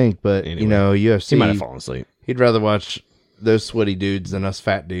 I would think, but Anyway. you know, UFC. He might have fallen asleep. He'd rather watch those sweaty dudes than us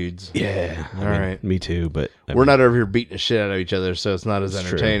fat dudes. Yeah. All right. Me too, but We're not over here beating the shit out of each other, so it's not as It's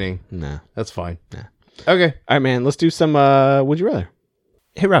true. entertaining. Nah. That's fine. Nah. Okay. All right, man. Let's do some. Would you rather?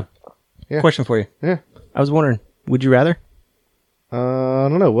 Hey, Rob. Yeah. Question for you. Yeah. I was wondering, would you rather? I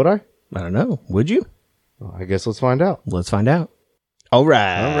don't know. Would I? I don't know. Would you? Well, I guess let's find out. Let's find out. All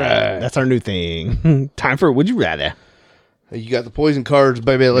right. That's our new thing. Time for Would You Rather. You got the poison cards,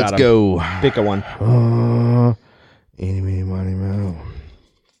 baby. Let's Got 'em. go. Pick a one. Eeny, meeny, miny, moe.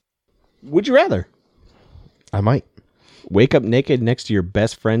 Would you rather I might. wake up naked next to your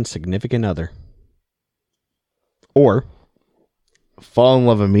best friend's significant other, or Fall in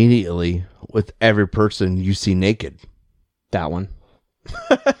love immediately with every person you see naked. that one?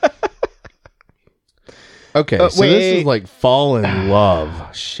 Okay, so this wait. is like fall in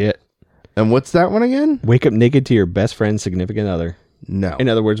love. Shit. And what's that one again? Wake up naked to your best friend's significant other. No. In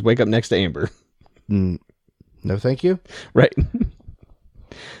other words, wake up next to Amber. No, thank you. Right.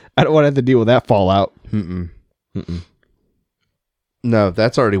 I don't want to have to deal with that fallout. No,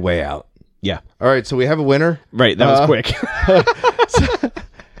 that's already way out. Yeah. All right, so we have a winner. Right. That was quick.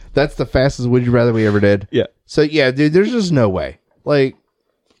 That's the fastest would you rather we ever did. Yeah. So yeah, dude, there's just no way. Like,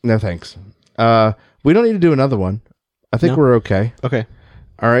 no thanks. We don't need to do another one. I think No. we're okay. Okay.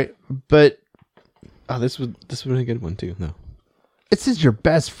 All right, but Oh, this would be a good one too. No. it's just your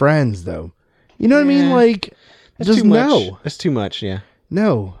best friends, though. You know what I mean? Yeah. Like, That's just too much. no, That's too much. Yeah.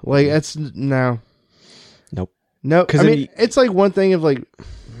 no. Like that's no, Nope. no. 'Cause I then mean, you- it's like one thing of like,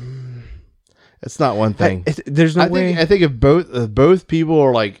 it's not one thing. There's no I way. think if both people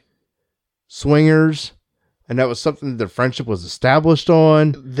are like swingers, and that was something that their friendship was established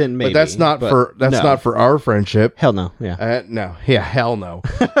on, then maybe. but that's not but no. not for our friendship. Hell no. Yeah. No, yeah, hell no.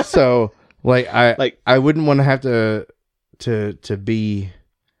 So like Like- I wouldn't want to have to be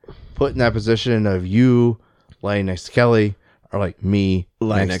put in that position of you laying next to Kelly or like me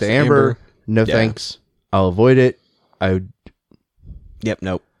Lying next next to to Amber. Amber. No Yeah. thanks. I'll avoid it. Yep.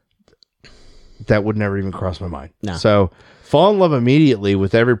 Nope. That would never even cross my mind. No. So fall in love immediately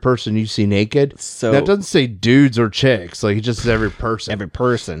with every person you see naked. So That doesn't say dudes or chicks. Like it just says every person. every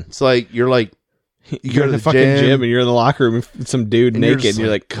person. It's like you're like you go You're to in the the fucking gym, gym and you're in the locker room with some dude and you're naked, just and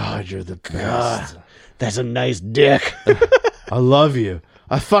you're like, God, you're the best. that's a nice dick. I love you.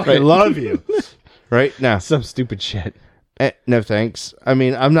 I fucking Right. love you. Right now, Some stupid shit. no thanks. I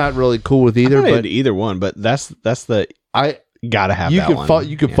mean, I'm not really cool with either, I'm not but into either one, but that's the I gotta have you that can one. fall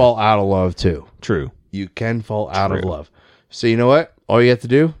you can Yeah. fall out of love too. True. You can fall out of True. love. So you know what? All you have to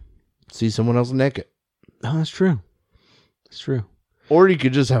do, see someone else naked, No, that's true. It's true. or you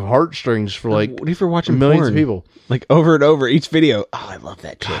could just have heartstrings for like what if you're watching millions porn, of people. like over and over each video? Oh, I love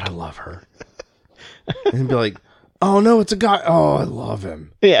that chick. God, I love her. And be like, oh no, it's a guy. Oh, I love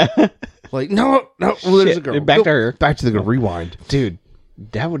him. Yeah, Like no, well, there's Shit. a girl. Back Go to her. Back to the girl. Rewind. dude,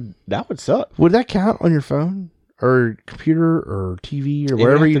 that would suck. Would that count on your phone or computer or TV or It would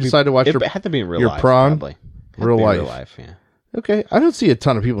wherever have you to be- decide to watch it your had to be in real your life. prom? Probably. Had to Real be in life. Real life. Yeah. Okay, I don't see a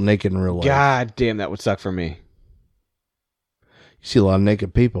ton of people naked in real life. God damn, that would suck for me. You see a lot of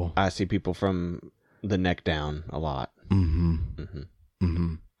naked people. I see people from the neck down a lot, Mm-hmm. Mhm.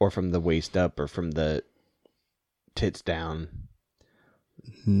 Mm-hmm. or from the waist up, or from the tits down.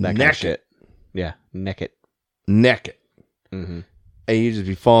 That kind of Naked. shit. Yeah, naked. Naked. Mm-hmm. And you just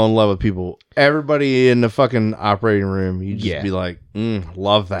be falling in love with people. Everybody in the fucking operating room, you just Yeah. be like,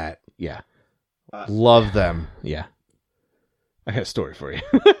 love that. Yeah, Love them. yeah. I got a story for you.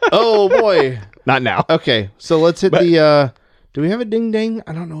 Oh boy. Not now. Okay, so let's hit But- the do we have a ding ding?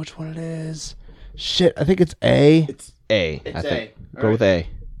 I don't know which one it is. Shit, I think it's A. It's A. I think. A. Go with A.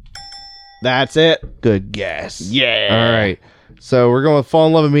 That's it. Good guess. Yeah. All right. So we're going to fall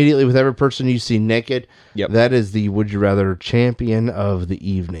in love immediately with every person you see naked. Yep. That is the Would You Rather champion of the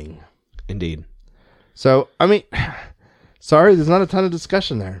evening. Indeed. So, I mean, sorry, there's not a ton of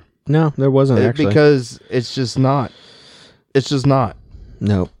discussion there. No, there wasn't actually. Because it's just not. It's just not.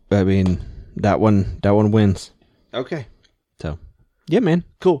 No, I mean that one wins. Okay. So, yeah, man.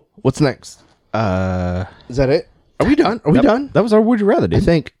 Cool. What's next? Is that it? Are we done? Are we done? That was our Would You Rather, I dude.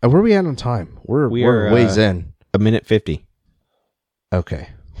 think. Where are we at on time? We're are, ways in. A minute 50. Okay.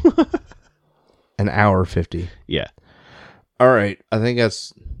 An hour 50. Yeah. All right. I think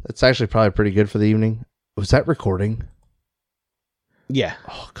that's actually probably pretty good for the evening. Was that recording? Yeah.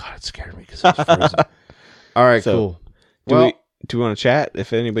 Oh God, it scared me because it was frozen. All right, So, cool. Do we want to chat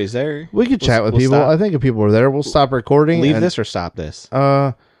if anybody's there? We could chat with we'll people. stop. I think if people are there, we'll stop recording. Leave and, this or stop this.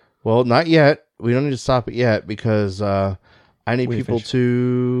 Well, not yet. We don't need to stop it yet because I need people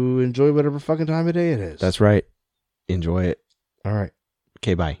to enjoy whatever fucking time of day it is. That's right. Enjoy it. All right.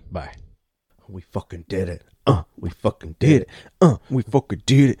 Okay, bye. Bye. We fucking did it. We fucking did it. We fucking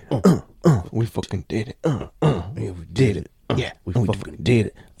did it. We fucking did it. Yeah, we did it. Yeah, we fucking did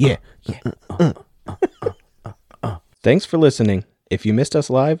it. Yeah. Thanks for listening. If you missed us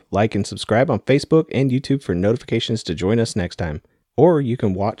live, like and subscribe on Facebook and YouTube for notifications to join us next time. Or you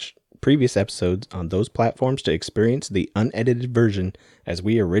can watch previous episodes on those platforms to experience the unedited version as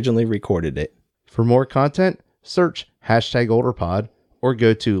we originally recorded it. For more content, search #olderpod or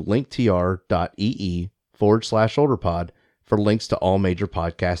go to linktr.ee/olderpod for links to all major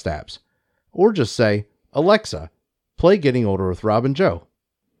podcast apps. Or just say, Alexa, play Getting Older with Rob and Joe.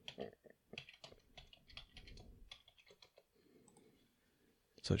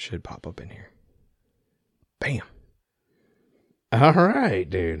 So it should pop up in here. Bam. All right,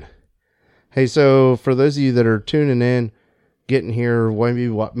 dude. Hey, so for those of you that are tuning in, getting here,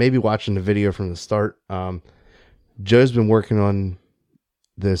 maybe watching the video from the start, Joe's been working on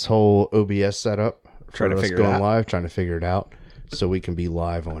this whole OBS setup. Trying to figure it out. Live, trying to figure it out so we can be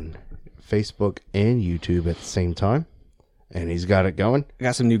live on Facebook and YouTube at the same time. And he's got it going. I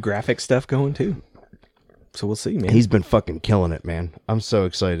got some new graphic stuff going too. So we'll see, man. He's been fucking killing it, man. I'm so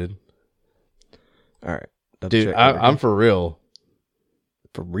excited. All right. Dude, I'm for real.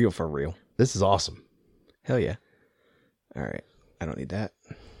 For real. This is awesome. Hell yeah. All right. I don't need that.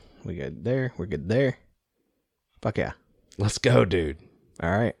 We good there. We're good there. Fuck yeah. Let's go, dude.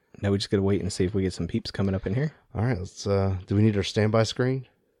 All right. Now we just gotta wait and see if we get some peeps coming up in here. All right. Let's. Do we need our standby screen?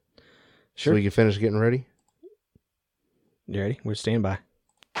 Sure. So we can finish getting ready? You ready? We're standby.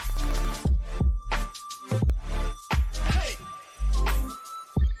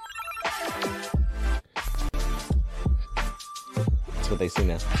 That's what they see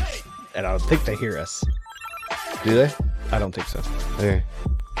now. And I don't think they hear us. Do they? I don't think so. Okay.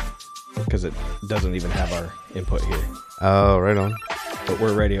 Because it doesn't even have our input here. Oh, right on. But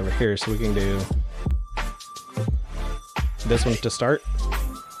we're ready over here, so we can do this one to start.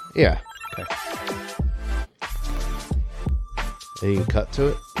 Yeah. Okay. And you can cut to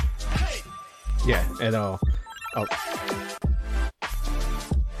it? Yeah, and I'll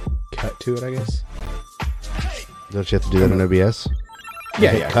cut to it, I guess. Don't you have to do that in OBS?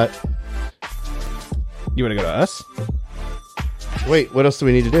 Yeah. Cut. You want to go to us? Wait, what else do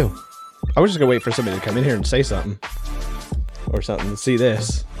we need to do? I was just going to wait for somebody to come in here and say something. Or something to see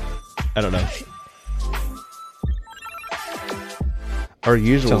this. I don't know. Our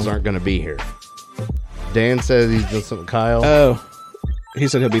usuals aren't going to be here. Dan says he's doing something with Kyle. Oh. He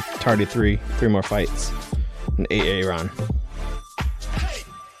said he'll be tardy three more fights. And Aaron.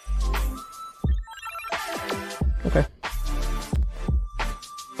 Okay.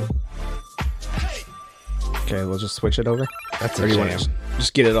 Okay, we'll just switch it over. That's or a you jam. want to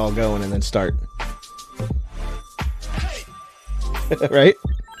just get it all going and then start? Right?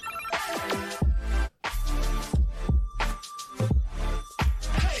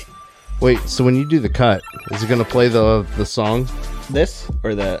 Wait, so when you do the cut, is it going to play the song? This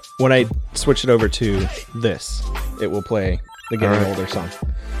or the when I switch it over to this, it will play the Getting Older song.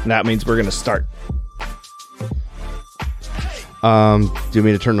 And that means we're gonna start. Do you want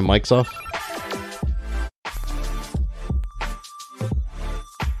me to turn the mics off?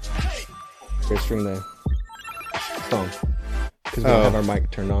 Go string the song because we don't have our mic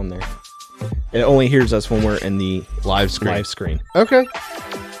turned on there. It only hears us when we're in the Live screen. live screen. Okay.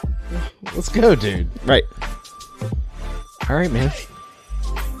 Let's go, dude. Right. All right, man.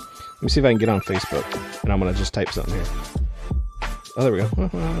 Let me see if I can get on Facebook, and I'm gonna just type something here. Oh, there we go.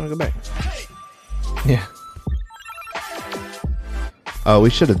 I'll go back. Yeah. Oh, we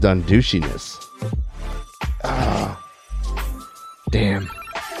should have done douchiness. Damn.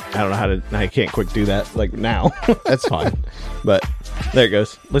 I don't know how to. I can't quick do that like now. That's fine. But there it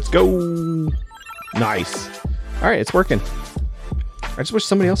goes. Let's go. Nice. All right, it's working. I just wish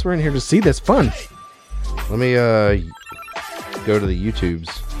somebody else were in here to see this fun. Let me go to the YouTubes.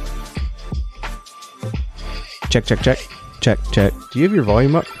 Check. Do you have your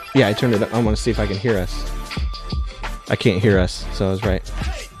volume up? Yeah, I turned it up. I want to see if I can hear us. I can't hear us, so I was right.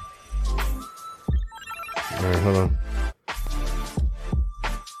 All right, hold on.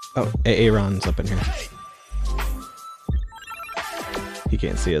 Oh, Aaron's up in here. He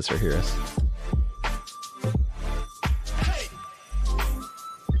can't see us or hear us.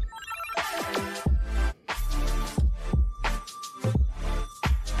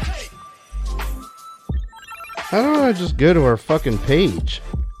 How do I just go to our fucking page?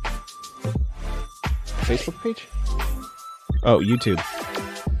 Facebook page? Oh, YouTube.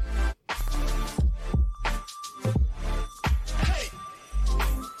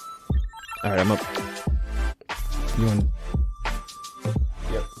 All right, I'm up. You want?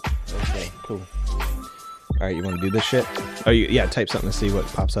 Yep. Okay. Cool. All right, you want to do this shit? Oh, yeah. Type something to see what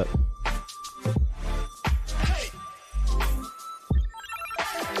pops up.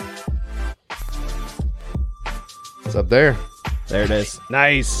 It's up there. There it is.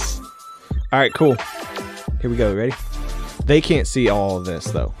 Nice. All right, cool. Here we go. Ready? They can't see all of this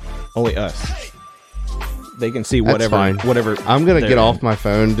though. Only us. They can see That's whatever. fine. Whatever. I'm gonna they're get in. off my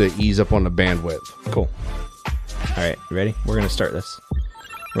phone to ease up on the bandwidth. Cool. All right, you ready? We're gonna start this.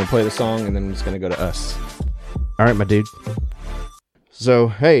 We're gonna play the song, and then I'm just gonna go to us. All right, my dude. So,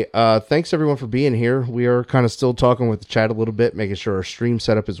 hey, thanks everyone for being here. We are kind of still talking with the chat a little bit, making sure our stream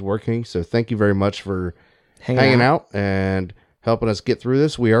setup is working. So thank you very much for hanging out and helping us get through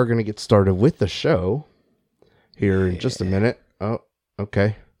this. We are going to get started with the show here in just a minute. Oh,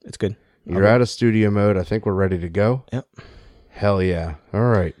 okay. It's good. You're out of studio mode. I think we're ready to go. Yep. Hell yeah. All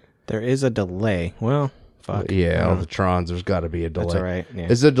right. There is a delay. Well, fuck. Yeah, all the Trons, there's got to be a delay. That's all right. Yeah.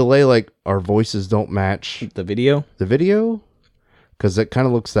 Is the delay like our voices don't match The video? the video? Because it kind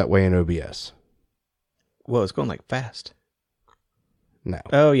of looks that way in OBS. Well, it's going like fast. No.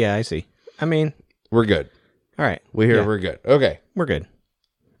 Oh, yeah, I see. I mean, We're good. all right. We're Yeah, good. Okay. we're good.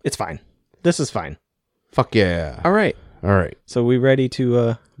 It's fine. This is fine. Fuck yeah. All right. All right. So we ready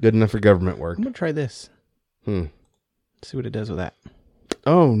to, Good enough for government work. I'm going to try this. Hmm. See what it does with that.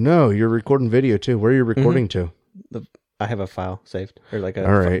 Oh, no. You're recording video too. Where are you recording to? I have a file saved, or like a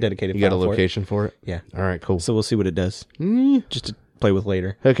All right. dedicated You got a file for it. location for it? Yeah. All right, cool. So we'll see what it does. Mm, Just to play with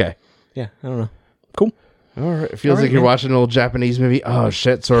later. okay. Yeah, I don't know. Cool. All right. It feels All like right, you're man. watching an old Japanese movie. Oh,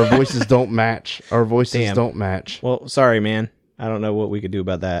 shit. So our voices don't match. Our voices Damn. don't match. Well, sorry, man. I don't know what we could do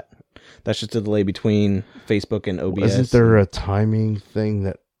about that. That's just a delay between Facebook and OBS. Isn't there a timing thing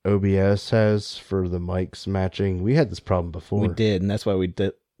that OBS has for the mics matching? We had this problem before. We did, and that's why we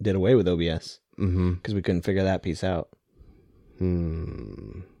did away with OBS, Mm-hmm. because we couldn't figure that piece out.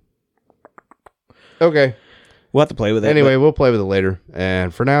 Okay. We'll have to play with it. Anyway, we'll play with it later.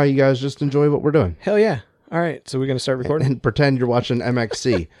 And for now, you guys just enjoy what we're doing. but- hell yeah. All right, so we're going to start recording? And pretend you're watching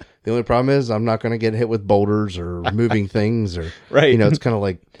MXC. The only problem is I'm not going to get hit with boulders or moving things or Right. You know, it's kind of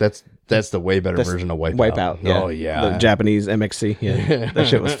like that's the way better version of Wipeout. Wipeout, yeah. Oh yeah. The Japanese MXC, yeah. That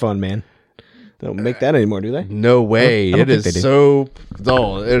shit was fun, man. They don't make that anymore, do they? No way. I don't It think they is do. so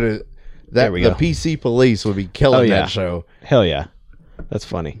dull. It is that There we the go. PC police would be killing Oh, yeah. that show. Hell yeah. That's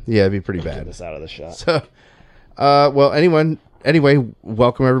funny. Yeah, it'd be pretty Get bad. this out of the shot. So, well, anyway,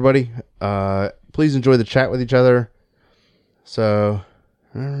 welcome everybody. Please enjoy the chat with each other. So,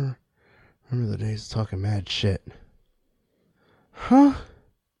 remember the days of talking mad shit. Huh?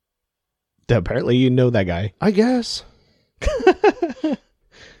 Apparently you know that guy. I guess.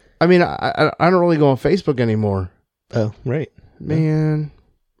 I mean, I don't really go on Facebook anymore. Oh, right. Man,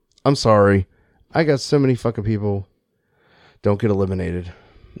 I'm sorry. I got so many fucking people don't get eliminated.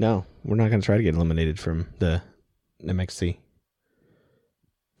 No, we're not going to try to get eliminated from the MXC.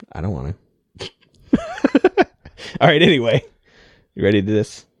 I don't want to. All right, anyway. You ready to do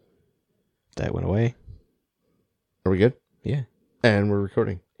this? That went away. Are we good? Yeah. And we're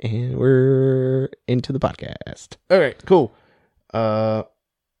recording. And we're into the podcast. All right, cool. What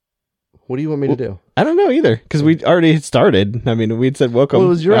do you want me to do? I don't know either, because we already started. I mean, we'd said, welcome. Well, it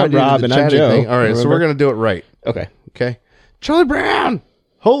was your I'm idea to Rob do and the I'm chatting Joe. thing. All right, so Remember? we're going to do it right. Okay. Okay. Charlie Brown!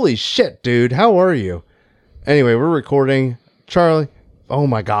 Holy shit, dude. How are you? Anyway, we're recording. Charlie. Oh,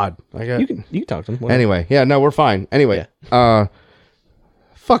 my God. You can talk to him. Whatever. Anyway, yeah, no, we're fine. Anyway,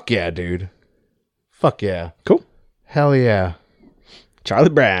 fuck yeah, dude. Fuck yeah. Cool. Hell yeah. Charlie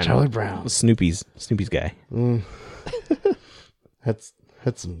Brown. Charlie Brown. Snoopy's guy.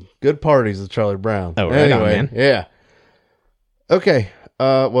 Had some good parties with Charlie Brown. Oh, right on, man. Yeah. Okay.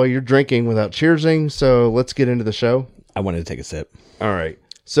 Well, you're drinking without cheersing, so let's get into the show. I wanted to take a sip. All right.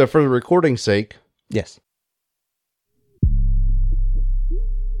 So for the recording's sake, Yes.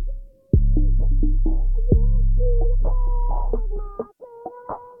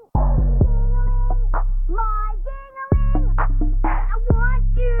 My ding-a-ling, I want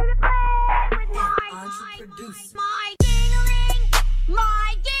you to play with my ding-a-ling,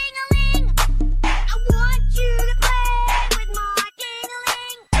 my ding-a-ling, I want you to play with my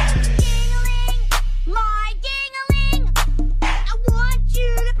ding-a-ling, ding-a-ling, my